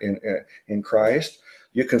mature in Christ.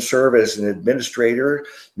 You can serve as an administrator,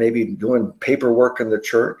 maybe doing paperwork in the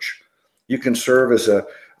church. You can serve as an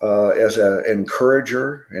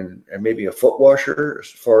encourager and maybe a foot washer, as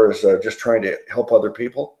far as just trying to help other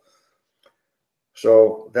people.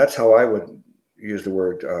 So that's how I would use the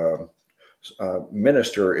word.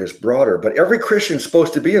 Minister is broader, but every Christian is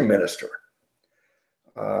supposed to be a minister.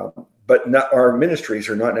 But our ministries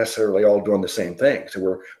are not necessarily all doing the same thing.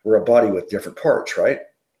 So we're a body with different parts, right?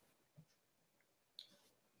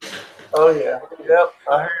 Oh yeah, yep.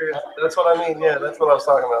 I heard you. That's what I mean. Yeah, that's what I was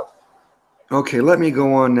talking about. Okay, let me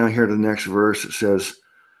go on now here to the next verse. It says,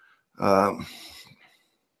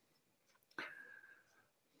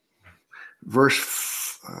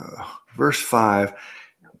 verse 5.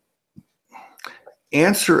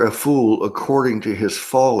 Answer a fool according to his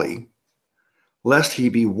folly, lest he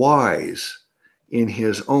be wise in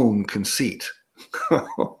his own conceit.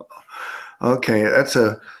 Okay, that's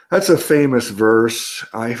a famous verse.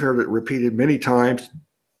 I've heard it repeated many times,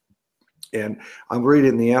 and I'm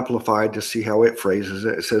reading the Amplified to see how it phrases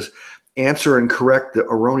it. It says, "Answer and correct the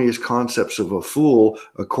erroneous concepts of a fool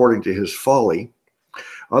according to his folly.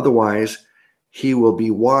 Otherwise, he will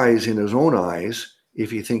be wise in his own eyes if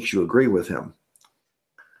he thinks you agree with him."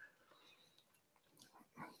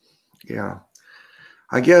 Yeah,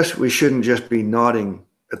 I guess we shouldn't just be nodding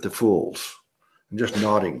at the fools, just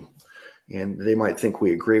nodding, and they might think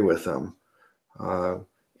we agree with them.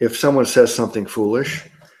 If someone says something foolish,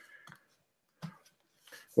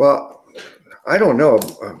 well, I don't know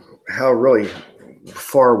how really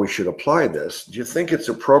far we should apply this. Do you think it's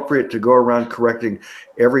appropriate to go around correcting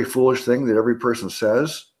every foolish thing that every person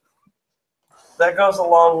says? That goes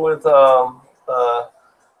along with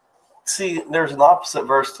see, there's an opposite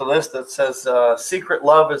verse to this that says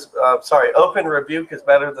open rebuke is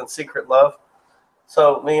better than secret love.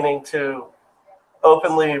 So meaning to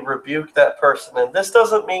openly rebuke that person. And this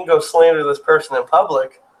doesn't mean go slander this person in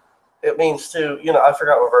public. It means to, I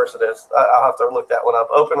forgot what verse it is. I'll have to look that one up.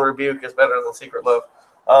 Open rebuke is better than secret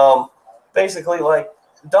love. Basically, like,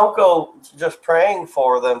 don't go just praying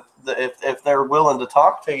for them if they're willing to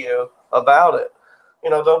talk to you about it.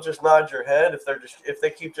 don't just nod your head if they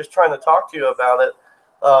keep just trying to talk to you about it.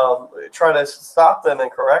 Try to stop them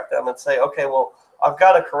and correct them and say, okay, well, I've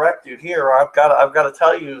got to correct you here, or I've got to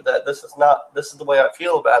tell you that this is the way I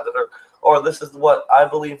feel about it, or this is what I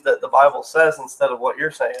believe that the Bible says instead of what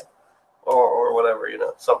you're saying, or whatever,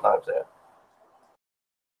 sometimes, yeah.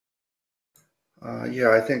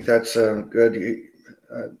 Yeah, I think that's good.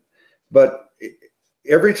 But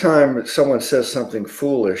every time someone says something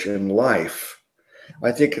foolish in life,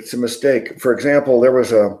 I think it's a mistake. For example, there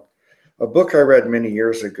was a book I read many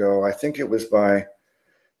years ago. I think it was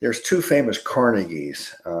there's two famous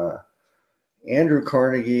Carnegies, Andrew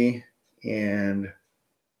Carnegie and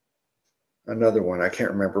another one. I can't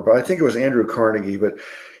remember, but I think it was Andrew Carnegie. But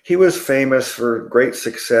he was famous for great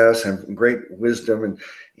success and great wisdom and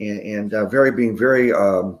being very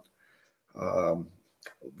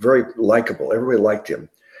very likable. Everybody liked him.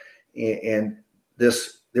 And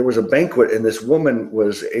there was a banquet, and this woman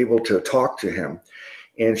was able to talk to him.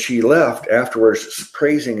 And she left afterwards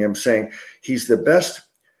praising him, saying, he's the best.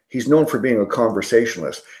 He's known for being a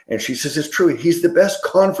conversationalist. And she says, it's true. He's the best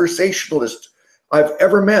conversationalist I've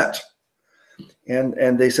ever met.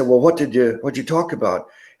 And they said, well, what'd you talk about?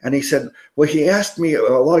 And he said, well, he asked me a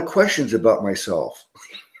lot of questions about myself.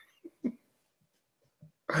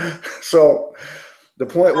 So the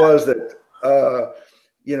point was that,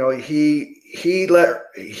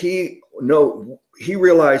 he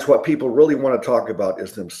realized what people really want to talk about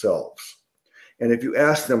is themselves. And if you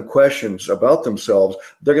ask them questions about themselves,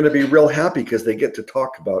 they're going to be real happy because they get to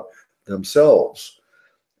talk about themselves.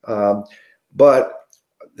 But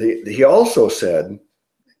he also said,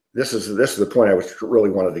 this is the point I really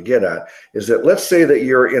wanted to get at, is that let's say that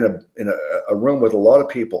you're in a room with a lot of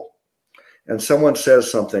people, and someone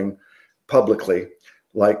says something publicly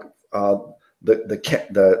like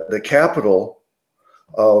the capital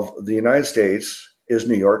of the United States is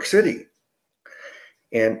New York City.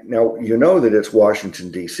 And now you know that it's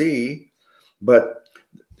Washington, D.C., but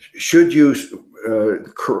should you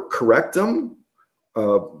correct them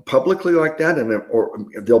publicly like that, or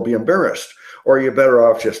they'll be embarrassed, or are you better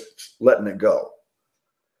off just letting it go?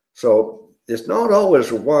 So it's not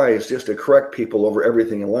always wise just to correct people over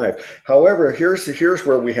everything in life. However, here's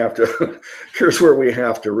where we have to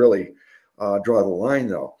really draw the line,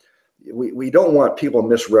 though. We don't want people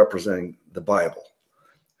misrepresenting the Bible.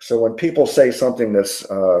 So when people say something that's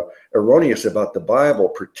erroneous about the Bible,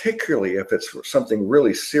 particularly if it's something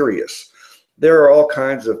really serious, there are all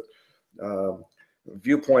kinds of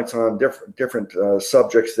viewpoints on different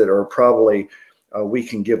subjects that are probably we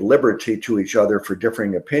can give liberty to each other for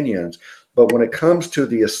differing opinions. But when it comes to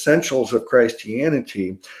the essentials of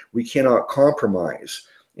Christianity, we cannot compromise.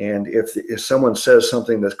 And if someone says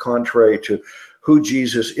something that's contrary to who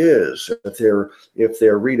Jesus is, if they're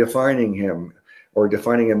redefining him or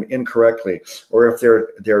defining him incorrectly, or if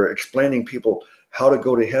they're explaining people how to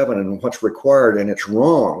go to heaven and what's required and it's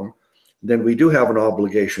wrong, then we do have an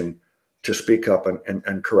obligation to speak up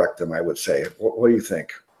and correct them, I would say. What do you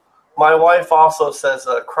think? My wife also says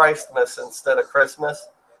Christmas instead of Christmas.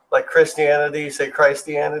 Like Christianity, you say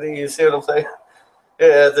Christianity. You see what I'm saying?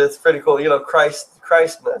 Yeah, it's pretty cool.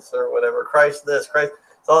 Christmas or whatever. Christ this, Christ.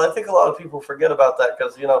 So I think a lot of people forget about that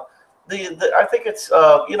because, I think it's,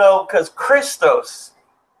 because Christos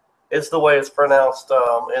is the way it's pronounced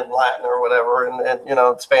in Latin or whatever,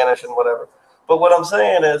 and Spanish and whatever. But what I'm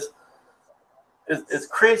saying is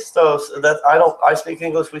Christos. That I speak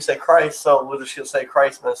English. We say Christ, so we'll just say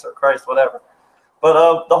Christmas or Christ, whatever.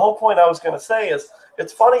 But the whole point I was going to say is,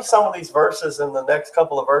 it's funny some of these verses in the next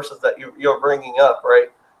couple of verses that you're bringing up, right?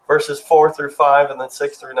 Verses 4 through 5 and then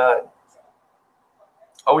 6 through 9.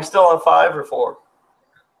 Are we still on 5 or 4?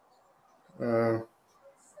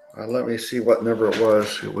 Let me see what number it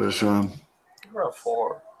was. It was. We're on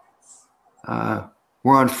 4.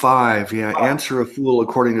 We're on 5. Yeah. Answer a fool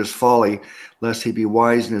according to his folly, lest he be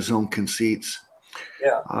wise in his own conceits.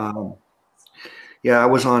 Yeah. I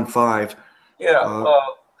was on 5. Yeah.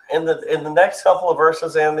 In the next couple of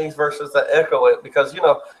verses and these verses that echo it, because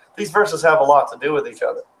these verses have a lot to do with each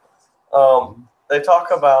other. They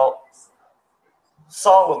talk about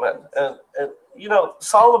Solomon, and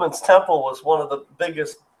Solomon's temple was one of the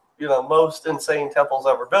biggest, most insane temples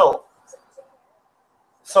ever built.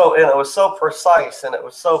 So, and it was so precise and it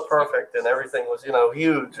was so perfect and everything was,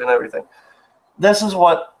 huge and everything. This is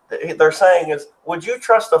what they're saying is, would you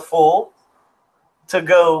trust a fool to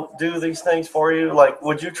go do these things for you? Like,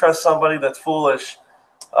 would you trust somebody that's foolish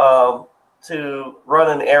to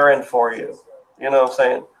run an errand for you? You know what I'm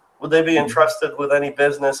saying? Would they be entrusted with any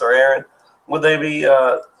business or errand? Would they be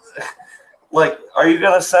are you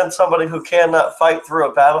going to send somebody who cannot fight through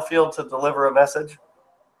a battlefield to deliver a message?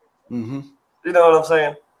 Mm-hmm. You know what I'm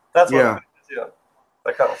saying? That's what, Yeah. you know,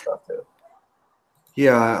 that kind of stuff too.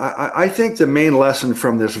 Yeah, I think the main lesson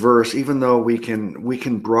from this verse, even though we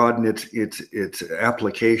can broaden its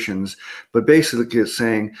applications, but basically it's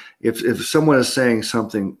saying if someone is saying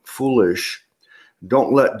something foolish,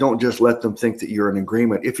 don't just let them think that you're in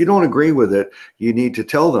agreement. If you don't agree with it, you need to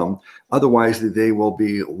tell them. Otherwise, they will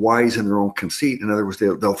be wise in their own conceit. In other words,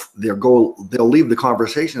 they'll leave the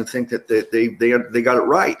conversation and think that they got it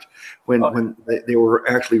right Okay. when they were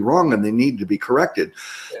actually wrong and they need to be corrected.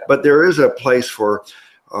 Yeah. But there is a place for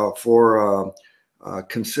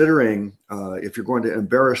considering if you're going to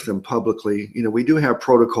embarrass them publicly. You know, we do have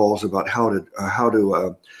protocols about how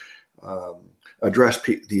to address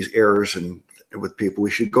these errors and with people. We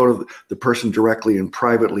should go to the person directly and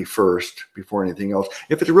privately first before anything else.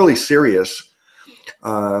 If it's really serious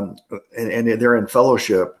and they're in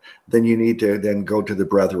fellowship, then you need to then go to the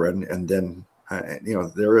brethren, and then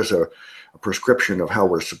there is a prescription of how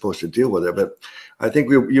we're supposed to deal with it. But I think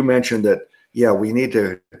you mentioned that, yeah, we need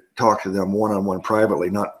to talk to them one-on-one privately,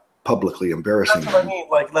 not publicly embarrassing That's what them. I mean.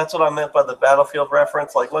 Like, that's what I meant by the battlefield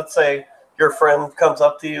reference. Like, let's say your friend comes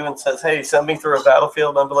up to you and says, "Hey, send me through a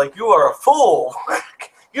battlefield," and I'll be like, "You are a fool.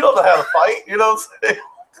 You don't know how to fight." You know what I'm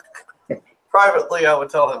saying? Privately, I would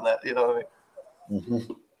tell him that. You know what I mean?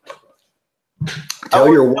 Mm-hmm.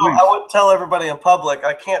 Tell your wife. I wouldn't tell everybody in public,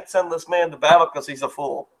 "I can't send this man to battle because he's a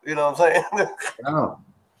fool." You know what I'm saying? Oh.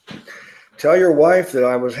 Tell your wife that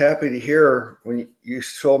I was happy to hear when you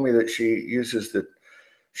told me that she uses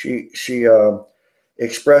she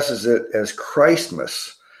expresses it as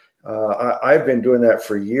Christmas. I've been doing that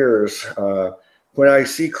for years. When I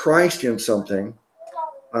see Christ in something,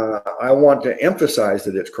 I want to emphasize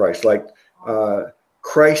that it's Christ, like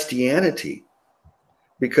Christianity,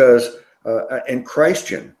 because and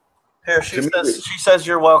Christian. Here, she says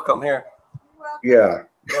you're welcome. Here. Yeah.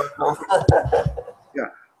 Welcome. Yeah.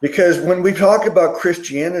 Because when we talk about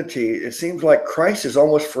Christianity, it seems like Christ is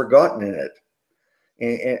almost forgotten in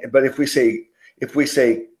it. But if we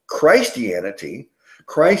say Christianity,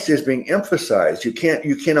 Christ is being emphasized. You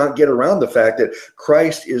cannot get around the fact that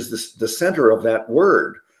Christ is the center of that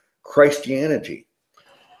word, Christianity.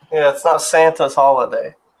 Yeah, it's not Santa's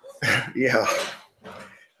holiday. Yeah.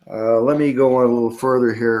 Let me go on a little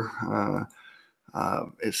further here.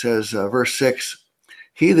 It says, verse 6,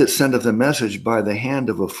 "He that sendeth a message by the hand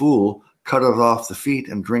of a fool cutteth off the feet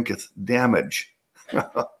and drinketh damage."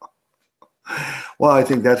 Well, I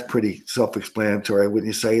think that's pretty self-explanatory. When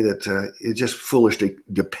you say that it's just foolish to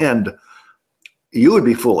depend, you would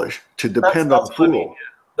be foolish to depend on a fool. I mean.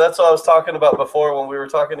 That's what I was talking about before when we were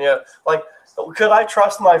talking. Yeah, like, could I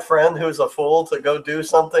trust my friend who's a fool to go do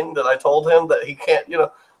something that I told him that he can't? You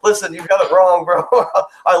know, listen, you got it wrong, bro.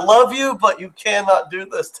 I love you, but you cannot do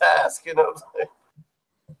this task. You know.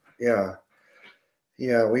 Yeah.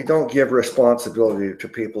 Yeah, we don't give responsibility to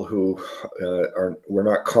people who we're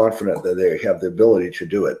not confident that they have the ability to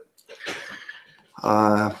do it.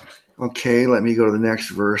 Okay, let me go to the next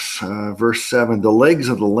verse. Verse 7, "The legs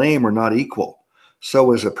of the lame are not equal.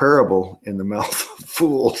 So is a parable in the mouth of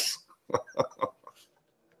fools."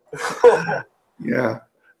 Yeah,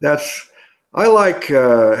 I like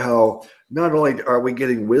how not only are we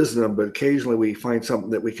getting wisdom, but occasionally we find something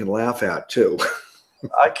that we can laugh at too.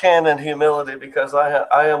 I can in humility because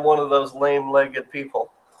I am one of those lame-legged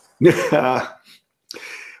people.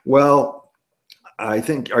 Well, I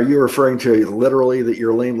think, are you referring to literally that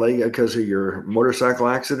you're lame-legged because of your motorcycle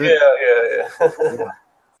accident? Yeah.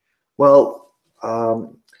 Well,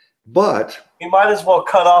 but he might as well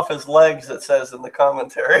cut off his legs. It says in the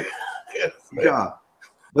commentary. Yeah,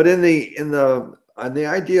 but in the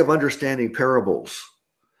idea of understanding parables,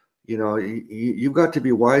 you've got to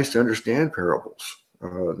be wise to understand parables.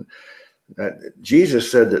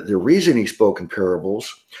 Jesus said that the reason he spoke in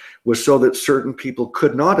parables was so that certain people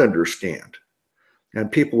could not understand.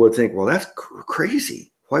 And people would think, well, that's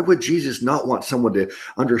crazy. Why would Jesus not want someone to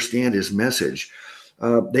understand his message?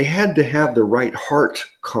 They had to have the right heart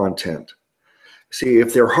content. See,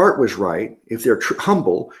 if their heart was right, if they're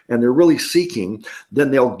humble and they're really seeking, then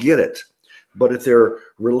they'll get it. But if they're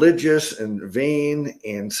religious and vain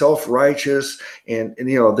and self-righteous, and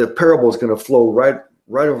the parable is going to flow right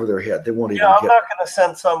over their head. They won't even get it. I'm not going to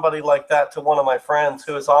send somebody like that to one of my friends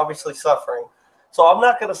who is obviously suffering. So I'm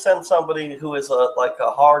not going to send somebody who is a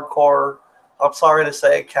hardcore, I'm sorry to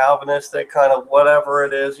say, Calvinistic kind of whatever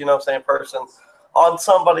it is, person on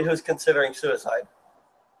somebody who's considering suicide.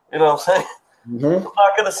 You know what I'm saying? Mm-hmm. I'm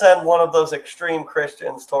not going to send one of those extreme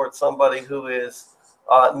Christians towards somebody who is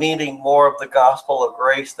needing more of the gospel of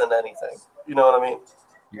grace than anything. You know what I mean?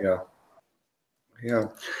 Yeah. Yeah.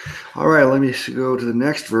 All right, let me go to the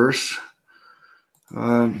next verse.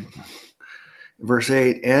 Um, verse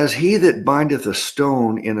 8, as he that bindeth a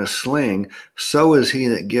stone in a sling, so is he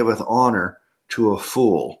that giveth honor to a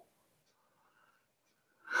fool.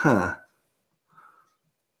 Huh.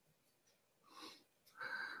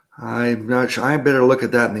 I'm not sure. I better look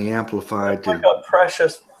at that in the Amplified. It's like a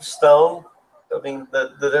precious stone. I mean,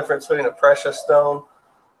 the difference between a precious stone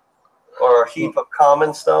or a heap of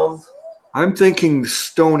common stones. I'm thinking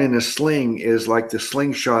stone in a sling is like the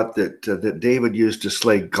slingshot that David used to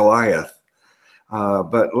slay Goliath.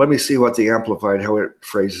 But let me see what the Amplified, how it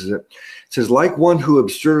phrases it. It says, like one who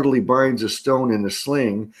absurdly binds a stone in a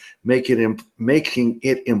sling, making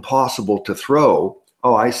it impossible to throw.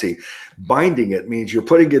 Oh, I see. Binding it means you're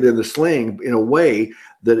putting it in the sling in a way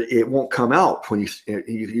that it won't come out when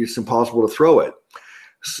it's impossible to throw it.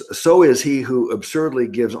 So is he who absurdly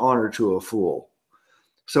gives honor to a fool.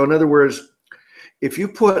 So in other words, if you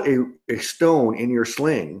put a stone in your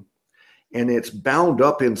sling and it's bound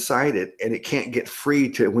up inside it and it can't get free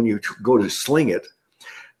to when you go to sling it,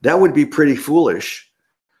 that would be pretty foolish,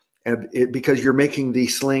 and because you're making the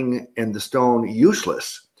sling and the stone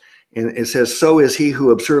useless. And it says, so is he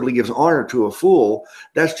who absurdly gives honor to a fool.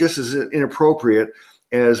 That's just as inappropriate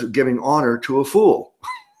as giving honor to a fool.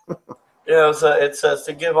 Yeah, it says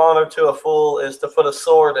to give honor to a fool is to put a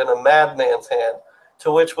sword in a madman's hand,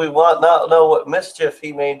 to which we want not know what mischief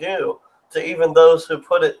he may do to even those who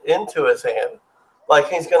put it into his hand. Like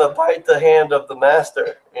he's going to bite the hand of the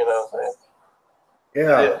master, you know what I'm saying?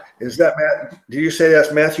 Yeah. Is that Matt? Do you say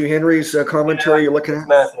that's Matthew Henry's commentary you're looking at?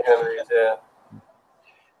 Matthew Henry's, yeah.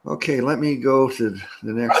 Okay, let me go to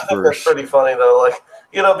the next I think verse. that's pretty funny, though. Like,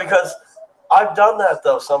 you know, because I've done that,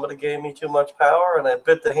 though. Somebody gave me too much power, and I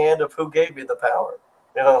bit the hand of who gave me the power.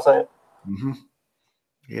 You know what I'm saying? Mm-hmm.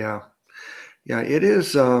 Yeah. Yeah, it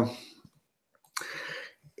is. I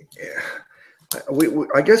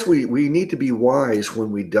guess we need to be wise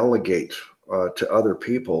when we delegate to other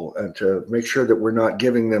people and to make sure that we're not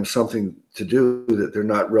giving them something to do that they're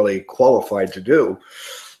not really qualified to do.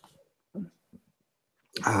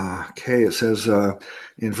 Okay, it says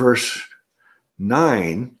in verse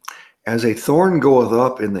 9, as a thorn goeth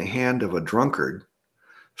up in the hand of a drunkard,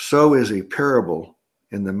 so is a parable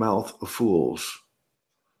in the mouth of fools.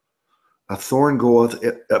 A thorn goeth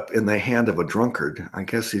up in the hand of a drunkard. I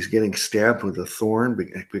guess he's getting stabbed with a thorn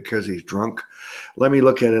because he's drunk. Let me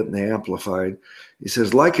look at it in the Amplified. He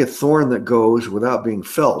says, like a thorn that goes without being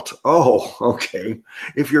felt. Oh, okay.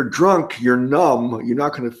 If you're drunk, you're numb. You're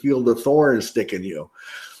not going to feel the thorn sticking you.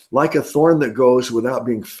 Like a thorn that goes without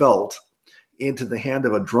being felt into the hand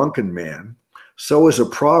of a drunken man, so is a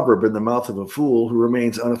proverb in the mouth of a fool who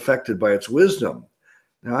remains unaffected by its wisdom.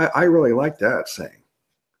 Now, I really like that saying.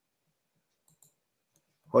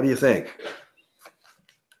 What do you think?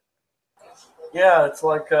 Yeah, it's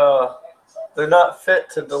like they're not fit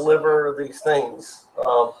to deliver these things.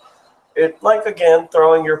 It like again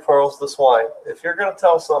throwing your pearls to swine. If you're going to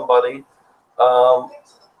tell somebody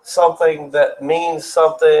something that means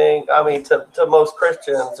something, I mean, to most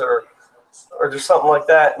Christians or just something like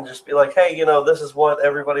that, and just be like, hey, you know, this is what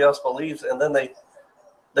everybody else believes, and then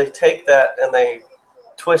they take that and they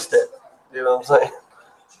twist it. You know what I'm saying?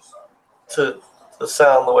 To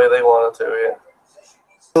sound the way they want it to. Yeah.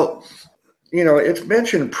 Well, you know, it's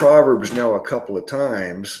mentioned Proverbs now a couple of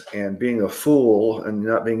times, and being a fool and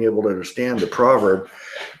not being able to understand the proverb.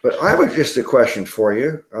 But I have just a question for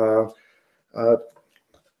you.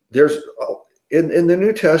 There's in the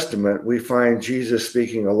New Testament, we find Jesus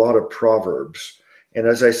speaking a lot of proverbs, and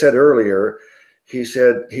as I said earlier, he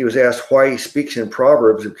said he was asked why he speaks in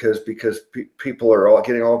proverbs because people are all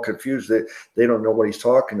getting all confused. They don't know what he's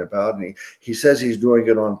talking about, and he says he's doing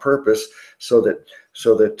it on purpose so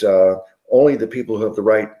that only the people who have the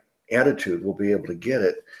right attitude will be able to get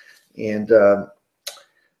it. And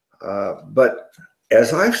but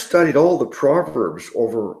as I've studied all the proverbs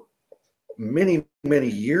over many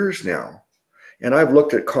years now, and I've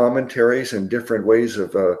looked at commentaries and different ways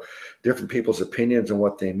of different people's opinions and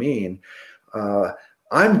what they mean.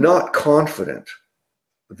 I'm not confident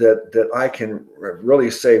that I can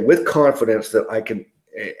really say with confidence that I can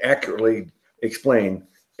accurately explain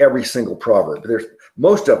every single proverb. There's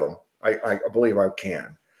most of them I believe I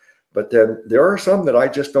can, but then there are some that I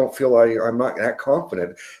just don't feel I'm not that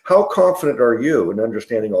confident. How confident are you in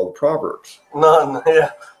understanding all the proverbs? None.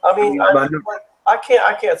 Yeah. I mean, I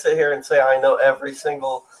can't sit here and say I know every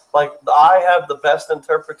single. Like I have the best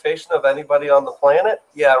interpretation of anybody on the planet.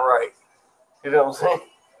 Yeah, right. You know what I'm saying?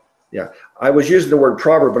 Yeah, I was using the word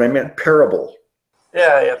proverb, but I meant parable.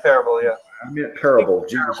 Yeah, parable. Yeah, I meant parable.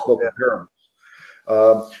 Jesus spoke in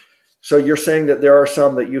parables. So you're saying that there are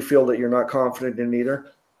some that you feel that you're not confident in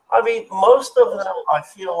either? I mean, most of them, I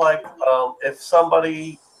feel like if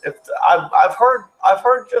somebody, if I've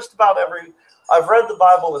heard just about I've read the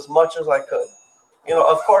Bible as much as I could.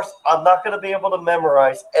 Of course, I'm not going to be able to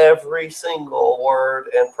memorize every single word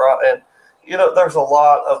and there's a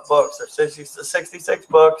lot of books. There's 66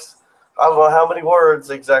 books. I don't know how many words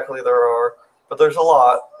exactly there are, but there's a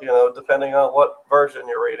lot. Depending on what version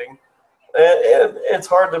you're reading, and it's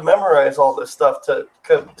hard to memorize all this stuff to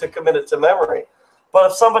commit it to memory.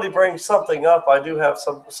 But if somebody brings something up, I do have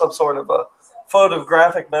some sort of a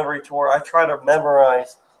photographic memory to where I try to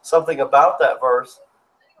memorize something about that verse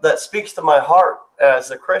that speaks to my heart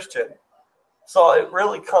as a Christian. So it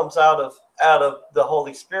really comes out of the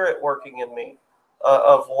Holy Spirit working in me,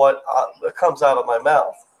 of what comes out of my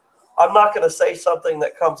mouth. I'm not going to say something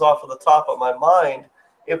that comes off of the top of my mind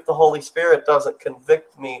if the Holy Spirit doesn't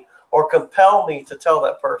convict me or compel me to tell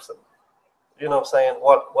that person. You know what I'm saying?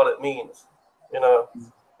 What it means, in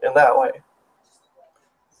that way.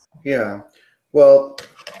 Yeah. Well,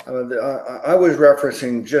 I was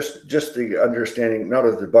referencing just the understanding, not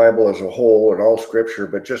of the Bible as a whole and all Scripture,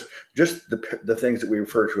 but just the things that we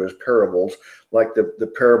refer to as parables, like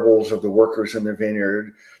the parables of the workers in the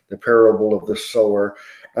vineyard, the parable of the sower.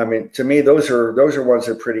 I mean, to me, those are ones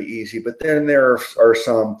that are pretty easy. But then there are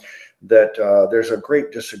some that there's a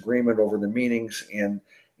great disagreement over the meanings, and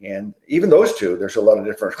even those two, there's a lot of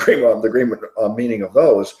different agreement on meaning of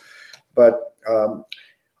those. But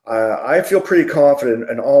I feel pretty confident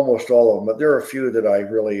in almost all of them, but there are a few that I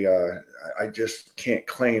really, I just can't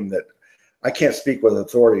claim that. I can't speak with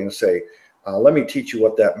authority and say, let me teach you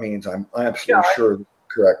what that means. I'm absolutely sure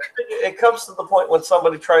correct. It comes to the point when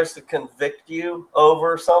somebody tries to convict you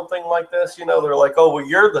over something like this, they're like, oh, well,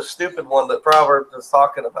 you're the stupid one that Proverbs is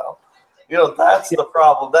talking about. That's the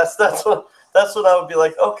problem. That's what I would be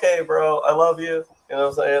like, okay, bro, I love you. You know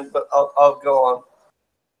what I'm saying? But I'll go on.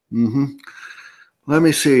 Mm-hmm. Let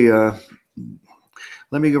me see. Let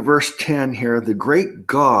me go verse 10 here. The great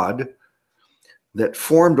God that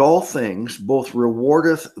formed all things both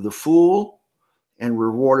rewardeth the fool and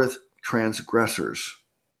rewardeth transgressors.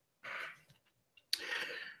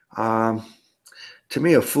 To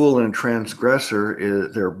me, a fool and a transgressor,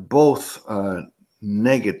 they're both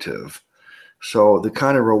negative. So the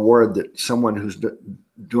kind of reward that someone who's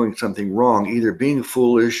doing something wrong, either being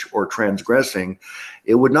foolish or transgressing,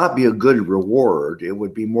 it would not be a good reward. It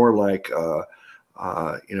would be more like,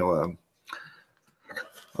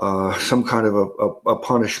 some kind of a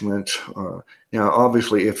punishment. Now,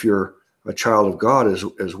 obviously, if you're a child of God,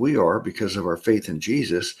 as we are, because of our faith in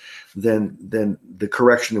Jesus, then the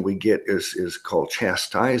correction that we get is called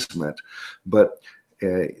chastisement. But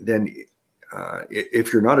then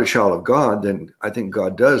if you're not a child of God, then I think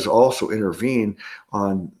God does also intervene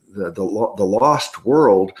on the lost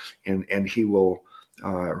world, and He will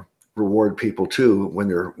reward people too when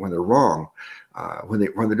they're wrong, when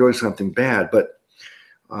they're doing something bad. But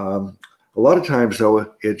a lot of times,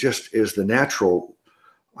 though, it just is the natural.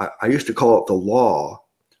 I used to call it the law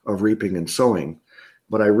of reaping and sowing,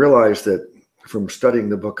 but I realized that from studying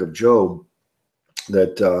the book of Job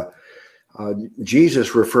that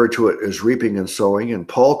Jesus referred to it as reaping and sowing, and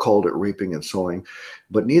Paul called it reaping and sowing,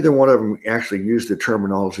 but neither one of them actually used the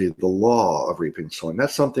terminology of the law of reaping and sowing.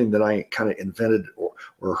 That's something that I kind of invented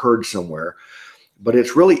or heard somewhere. But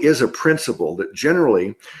it really is a principle that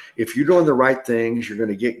generally, if you're doing the right things, you're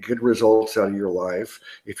going to get good results out of your life.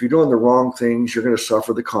 If you're doing the wrong things, you're going to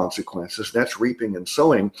suffer the consequences. That's reaping and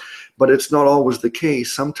sowing. But it's not always the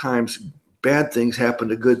case. Sometimes bad things happen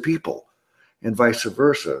to good people and vice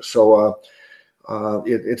versa. So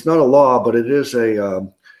it's not a law, but it is a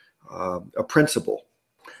principle.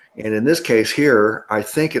 And in this case here, I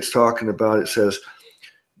think it's talking about, it says,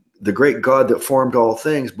 the great God that formed all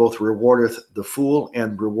things both rewardeth the fool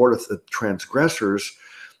and rewardeth the transgressors.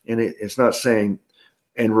 And it's not saying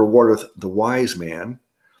and rewardeth the wise man.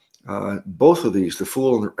 Both of these, the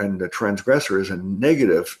fool and the transgressor, is a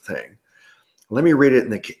negative thing. Let me read it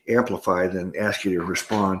in the Amplified and ask you to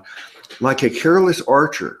respond. Like a careless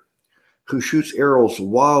archer who shoots arrows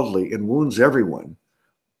wildly and wounds everyone,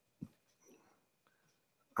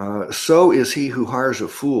 so is he who hires a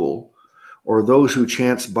fool, or those who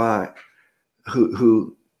chance by,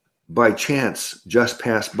 who by chance just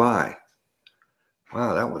pass by.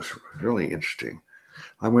 Wow, that was really interesting.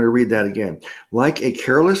 I'm going to read that again. Like a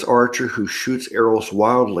careless archer who shoots arrows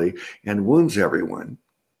wildly and wounds everyone,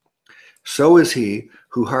 so is he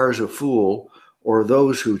who hires a fool, or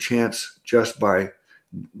those who chance just by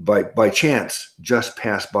chance just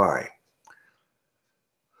pass by.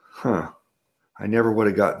 I never would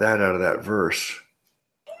have got that out of that verse.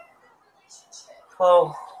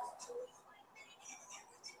 Well,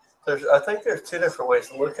 I think there's two different ways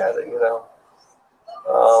to look at it, you know.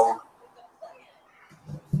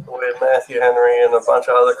 The way Matthew Henry and a bunch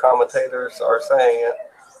of other commentators are saying it.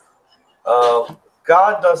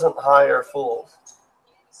 God doesn't hire fools,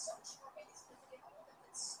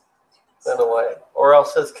 in a way, or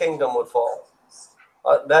else his kingdom would fall.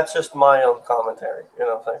 That's just my own commentary, you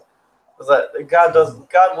know what I'm saying? That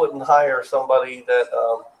God wouldn't hire somebody that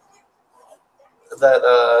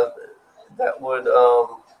would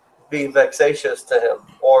be vexatious to him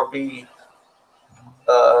or be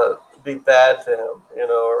bad to him, you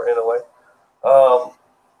know, or in a way.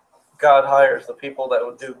 God hires the people that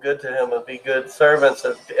would do good to him and be good servants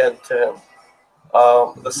and to him.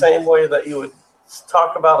 The same way that you would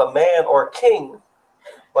talk about a man or a king,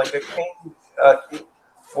 like a king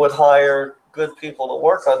would hire good people to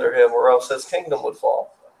work under him, or else his kingdom would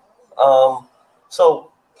fall.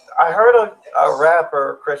 So I heard a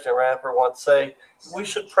Christian rapper once say, we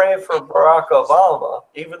should pray for Barack Obama,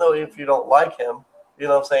 even though if you don't like him, you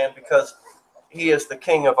know what I'm saying, because he is the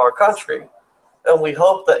king of our country. And we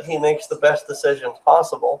hope that he makes the best decisions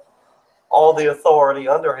possible. All the authority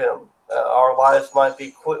under him, our lives might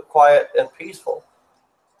be quiet and peaceful.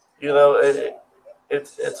 You know,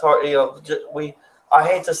 it's hard. You know, I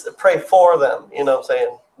hate to pray for them. You know what I'm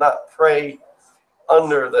saying? Not pray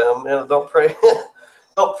under them. You know, don't pray,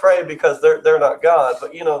 don't pray because they're not God.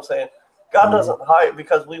 But you know what I'm saying? God doesn't hire,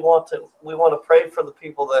 because we want to pray for the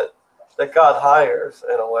people that God hires,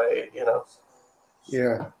 in a way. You know.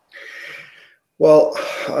 Yeah. Well,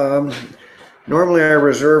 normally I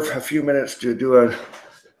reserve a few minutes to do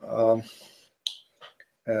a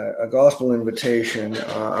gospel invitation.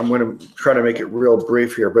 I'm going to try to make it real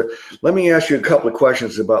brief here, but let me ask you a couple of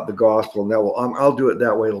questions about the gospel. Now, I'll do it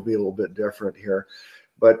that way. It'll be a little bit different here,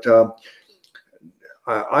 but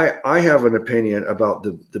I have an opinion about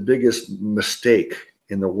the biggest mistake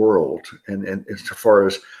in the world, and as far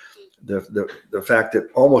as the fact that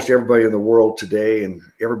almost everybody in the world today and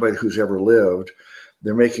everybody who's ever lived,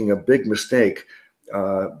 they're making a big mistake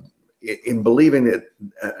in believing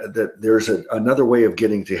that there's another way of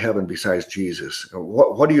getting to heaven besides Jesus.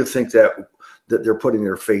 What do you think that they're putting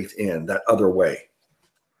their faith in, that other way?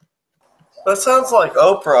 That sounds like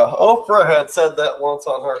Oprah. Oprah had said that once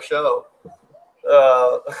on her show,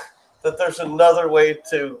 that there's another way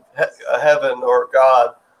to heaven or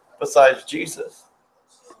God besides Jesus.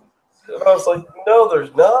 And I was like, no,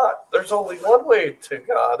 there's not. There's only one way to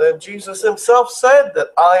God. And Jesus himself said that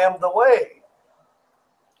I am the way.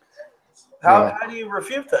 How do you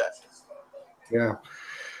refute that? Yeah.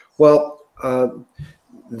 Well,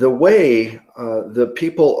 the way the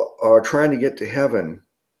people are trying to get to heaven,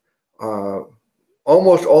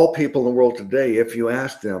 almost all people in the world today, if you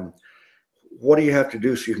ask them, what do you have to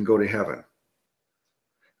do so you can go to heaven?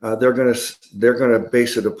 They're going to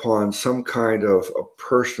base it upon some kind of a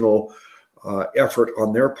personal effort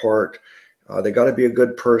on their part. They got to be a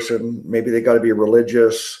good person. Maybe they got to be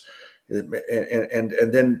religious, and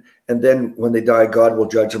then when they die, God will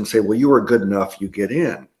judge them and say, "Well, you were good enough. You get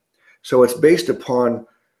in." So it's based upon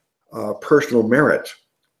personal merit.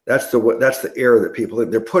 That's the error that people,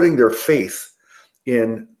 they're putting their faith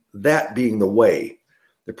in that being the way.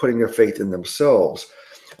 They're putting their faith in themselves.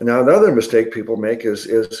 And now another mistake people make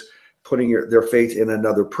is putting their faith in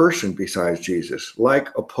another person besides Jesus, like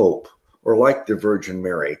a pope or like the Virgin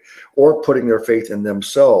Mary, or putting their faith in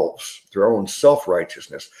themselves, their own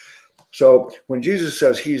self-righteousness. So when Jesus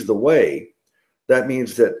says he's the way, that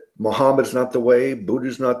means that Muhammad's not the way,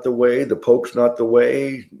 Buddha's not the way, the Pope's not the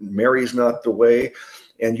way, Mary's not the way,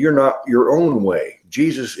 and you're not your own way.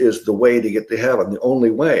 Jesus is the way to get to heaven, the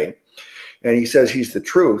only way. And he says he's the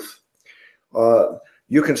truth.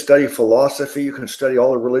 You can study philosophy, you can study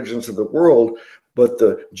all the religions of the world, but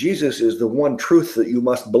Jesus is the one truth that you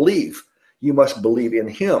must believe. You must believe in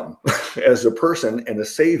him as a person and a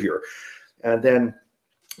savior. And then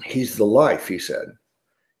he's the life, he said.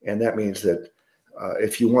 And that means that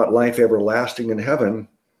if you want life everlasting in heaven,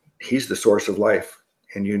 he's the source of life,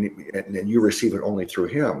 and you receive it only through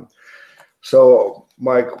him. So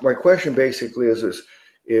my question basically is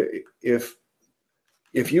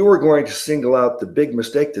if you were going to single out the big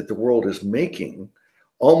mistake that the world is making,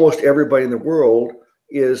 almost everybody in the world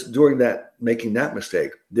is making that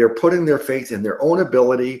mistake. They're putting their faith in their own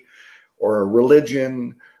ability or a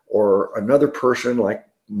religion or another person like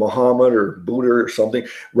Muhammad or Buddha or something,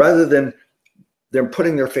 rather than them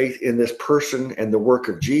putting their faith in this person and the work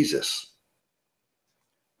of Jesus.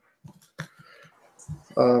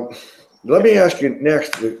 Let me ask you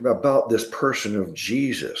next about this person of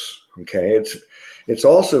Jesus. Okay, it's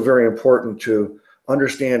also very important to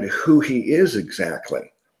understand who he is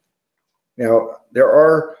exactly. Now, there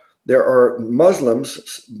are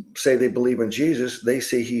Muslims say they believe in Jesus. They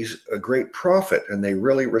say he's a great prophet, and they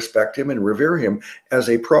really respect him and revere him as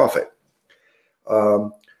a prophet.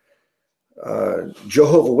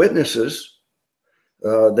 Jehovah's Witnesses,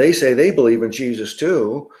 they say they believe in Jesus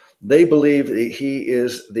too. They believe that he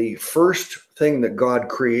is the first thing that God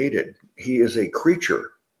created. He is a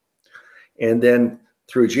creature. And then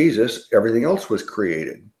through Jesus, everything else was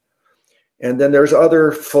created. And then there's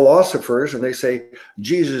other philosophers, and they say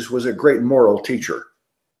Jesus was a great moral teacher.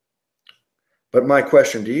 But my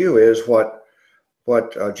question to you is what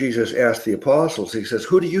Jesus asked the apostles. He says,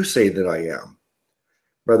 "Who do you say that I am?"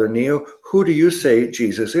 Brother Neo, who do you say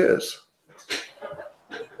Jesus is?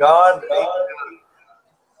 God.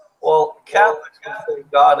 Well, Catholics would say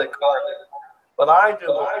God incarnate, but I do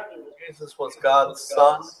believe Jesus was God's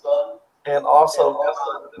son and also God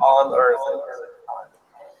on earth at the same time.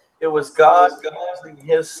 It was God using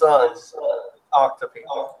his son to talk to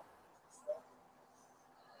people.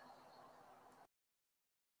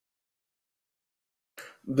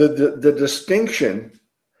 The distinction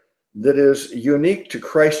that is unique to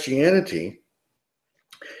Christianity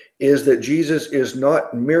is that Jesus is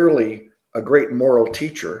not merely a great moral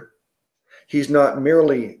teacher. He's not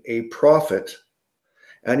merely a prophet,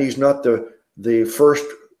 and he's not the first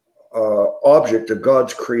object of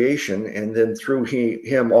God's creation, and then through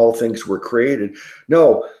him all things were created.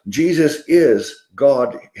 No, Jesus is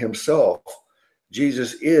God himself.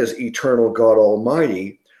 Jesus is eternal God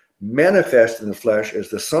Almighty, manifest in the flesh as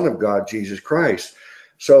the Son of God, Jesus Christ.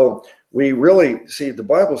 So we really see the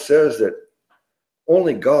Bible says that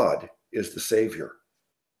only God is the Savior.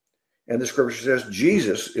 And the scripture says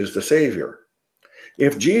Jesus is the Savior.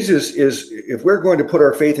 If we're going to put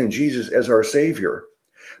our faith in Jesus as our Savior,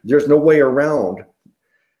 there's no way around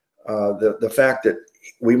the fact that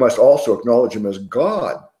we must also acknowledge him as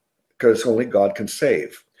God, because only God can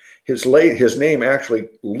save. His name actually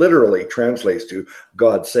literally translates to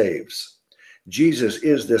God saves. Jesus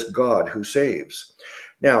is this God who saves.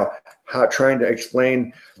 Now, trying to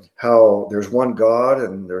explain how there's one God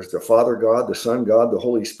and there's the Father God, the Son God, the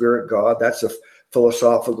Holy Spirit God, that's a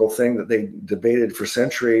philosophical thing that they debated for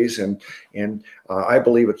centuries, and I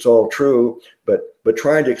believe it's all true, but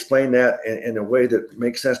trying to explain that in a way that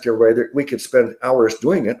makes sense to everybody, that we could spend hours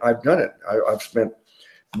doing it. I've done it. I've spent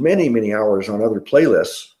many hours on other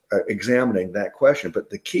playlists examining that question, but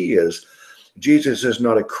the key is Jesus is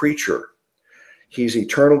not a creature. He's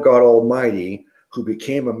eternal God Almighty who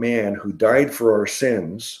became a man, who died for our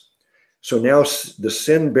sins. So now the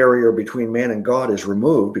sin barrier between man and God is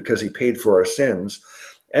removed because he paid for our sins.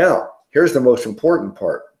 Now, here's the most important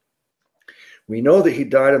part. We know that he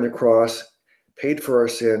died on the cross, paid for our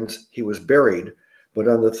sins, he was buried, but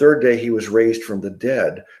on the third day he was raised from the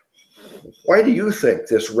dead. Why do you think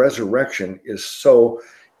this resurrection is so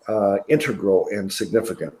integral and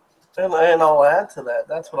significant? And I'll add to that.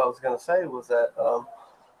 That's what I was going to say, was that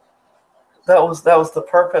that was the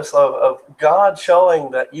purpose of God showing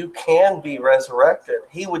that you can be resurrected.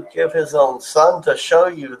 He would give his own son to show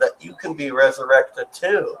you that you can be resurrected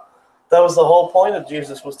too. That was the whole point of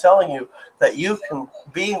Jesus, was telling you that you can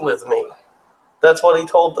be with me. That's what he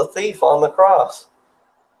told the thief on the cross.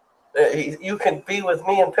 You can be with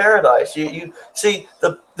me in paradise. You see,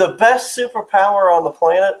 the best superpower on the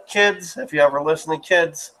planet, kids, if you ever listen to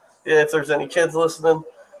kids, if there's any kids listening,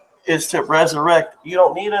 is to resurrect. You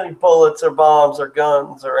don't need any bullets or bombs or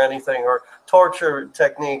guns or anything, or torture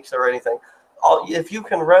techniques or anything. If you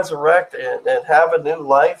can resurrect and have a new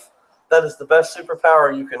life, that is the best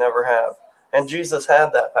superpower you can ever have. And Jesus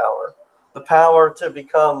had that power. The power to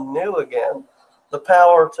become new again. The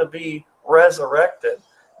power to be resurrected.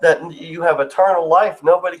 That you have eternal life.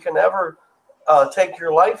 Nobody can ever take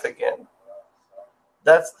your life again.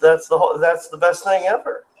 That's the best thing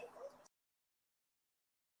ever.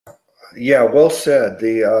 Yeah, well said.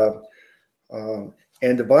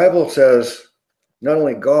 And the Bible says not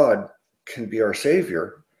only God can be our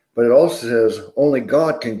Savior, but it also says only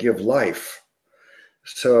God can give life.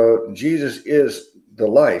 So Jesus is the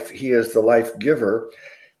life. He is the life giver.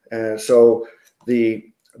 And so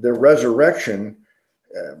the resurrection,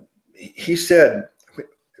 he said,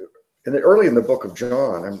 early in the book of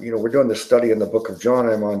John, we're doing this study in the book of John.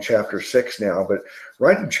 I'm on chapter 6 now, but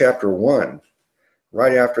right in chapter 1,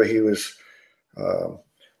 right after he was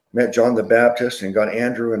met John the Baptist and got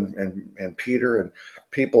Andrew and Peter, and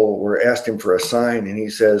people were asked him for a sign, and he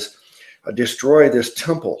says, destroy this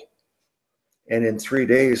temple, and in 3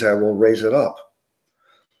 days I will raise it up.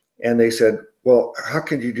 And they said, well, how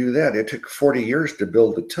can you do that? It took 40 years to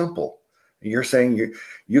build the temple. You're saying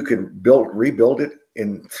you can rebuild it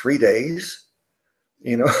in 3 days,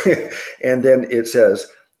 you know? And then it says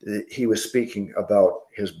he was speaking about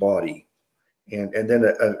his body. And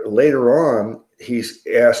then later on, he's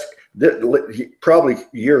asked, probably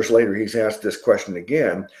years later, he's asked this question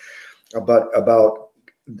again about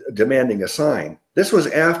demanding a sign. This was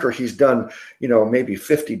after he's done, maybe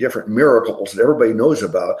 50 different miracles that everybody knows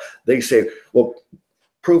about. They say, well,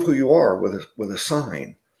 prove who you are with a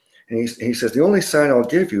sign. And he says, the only sign I'll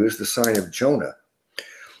give you is the sign of Jonah.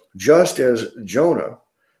 Just as Jonah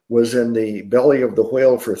was in the belly of the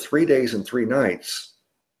whale for 3 days and 3 nights,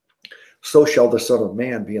 so shall the Son of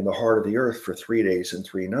Man be in the heart of the earth for 3 days and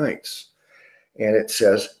 3 nights. And it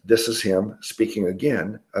says, this is him speaking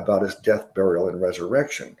again about his death, burial, and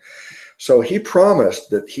resurrection. So he promised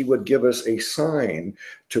that he would give us a sign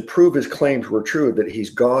to prove his claims were true, that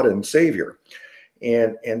he's God and Savior.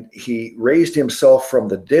 And he raised himself from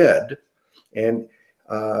the dead, and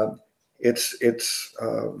it's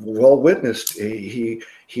well witnessed.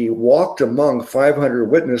 He walked among 500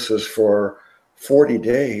 witnesses for 40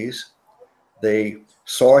 days. They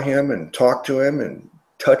saw him and talked to him and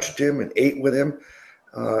touched him and ate with him.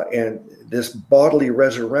 And this bodily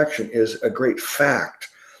resurrection is a great fact.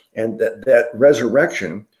 And that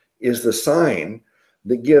resurrection is the sign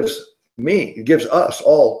that gives us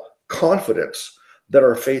all confidence that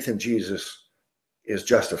our faith in Jesus is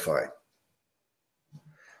justified.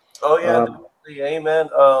 Oh, yeah, amen.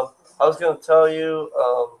 I was going to tell you,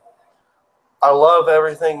 I love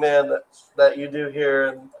everything, man, that you do here.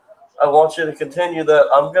 And I want you to continue that.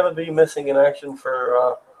 I'm going to be missing in action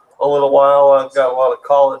for a little while. I've got a lot of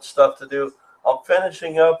college stuff to do. I'm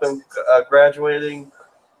finishing up and graduating.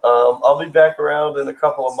 I'll be back around in a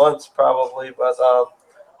couple of months probably, but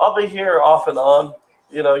I'll be here off and on.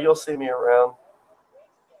 You'll see me around.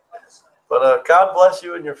 But God bless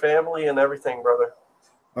you and your family and everything, brother.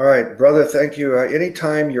 All right, brother, thank you.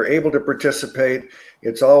 Anytime you're able to participate,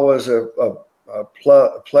 it's always a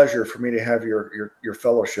pleasure for me to have your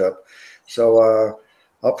fellowship. So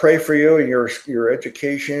I'll pray for you and your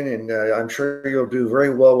education, and I'm sure you'll do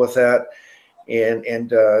very well with that. And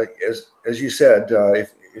as you said,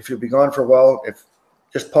 if you'll be gone for a while,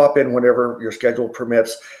 just pop in whenever your schedule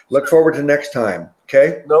permits. Look forward to next time.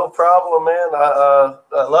 Okay? No problem, man. I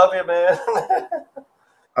love you, man.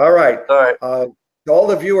 All right. All right. All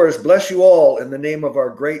the viewers, bless you all in the name of our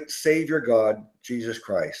great Savior God, Jesus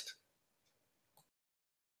Christ.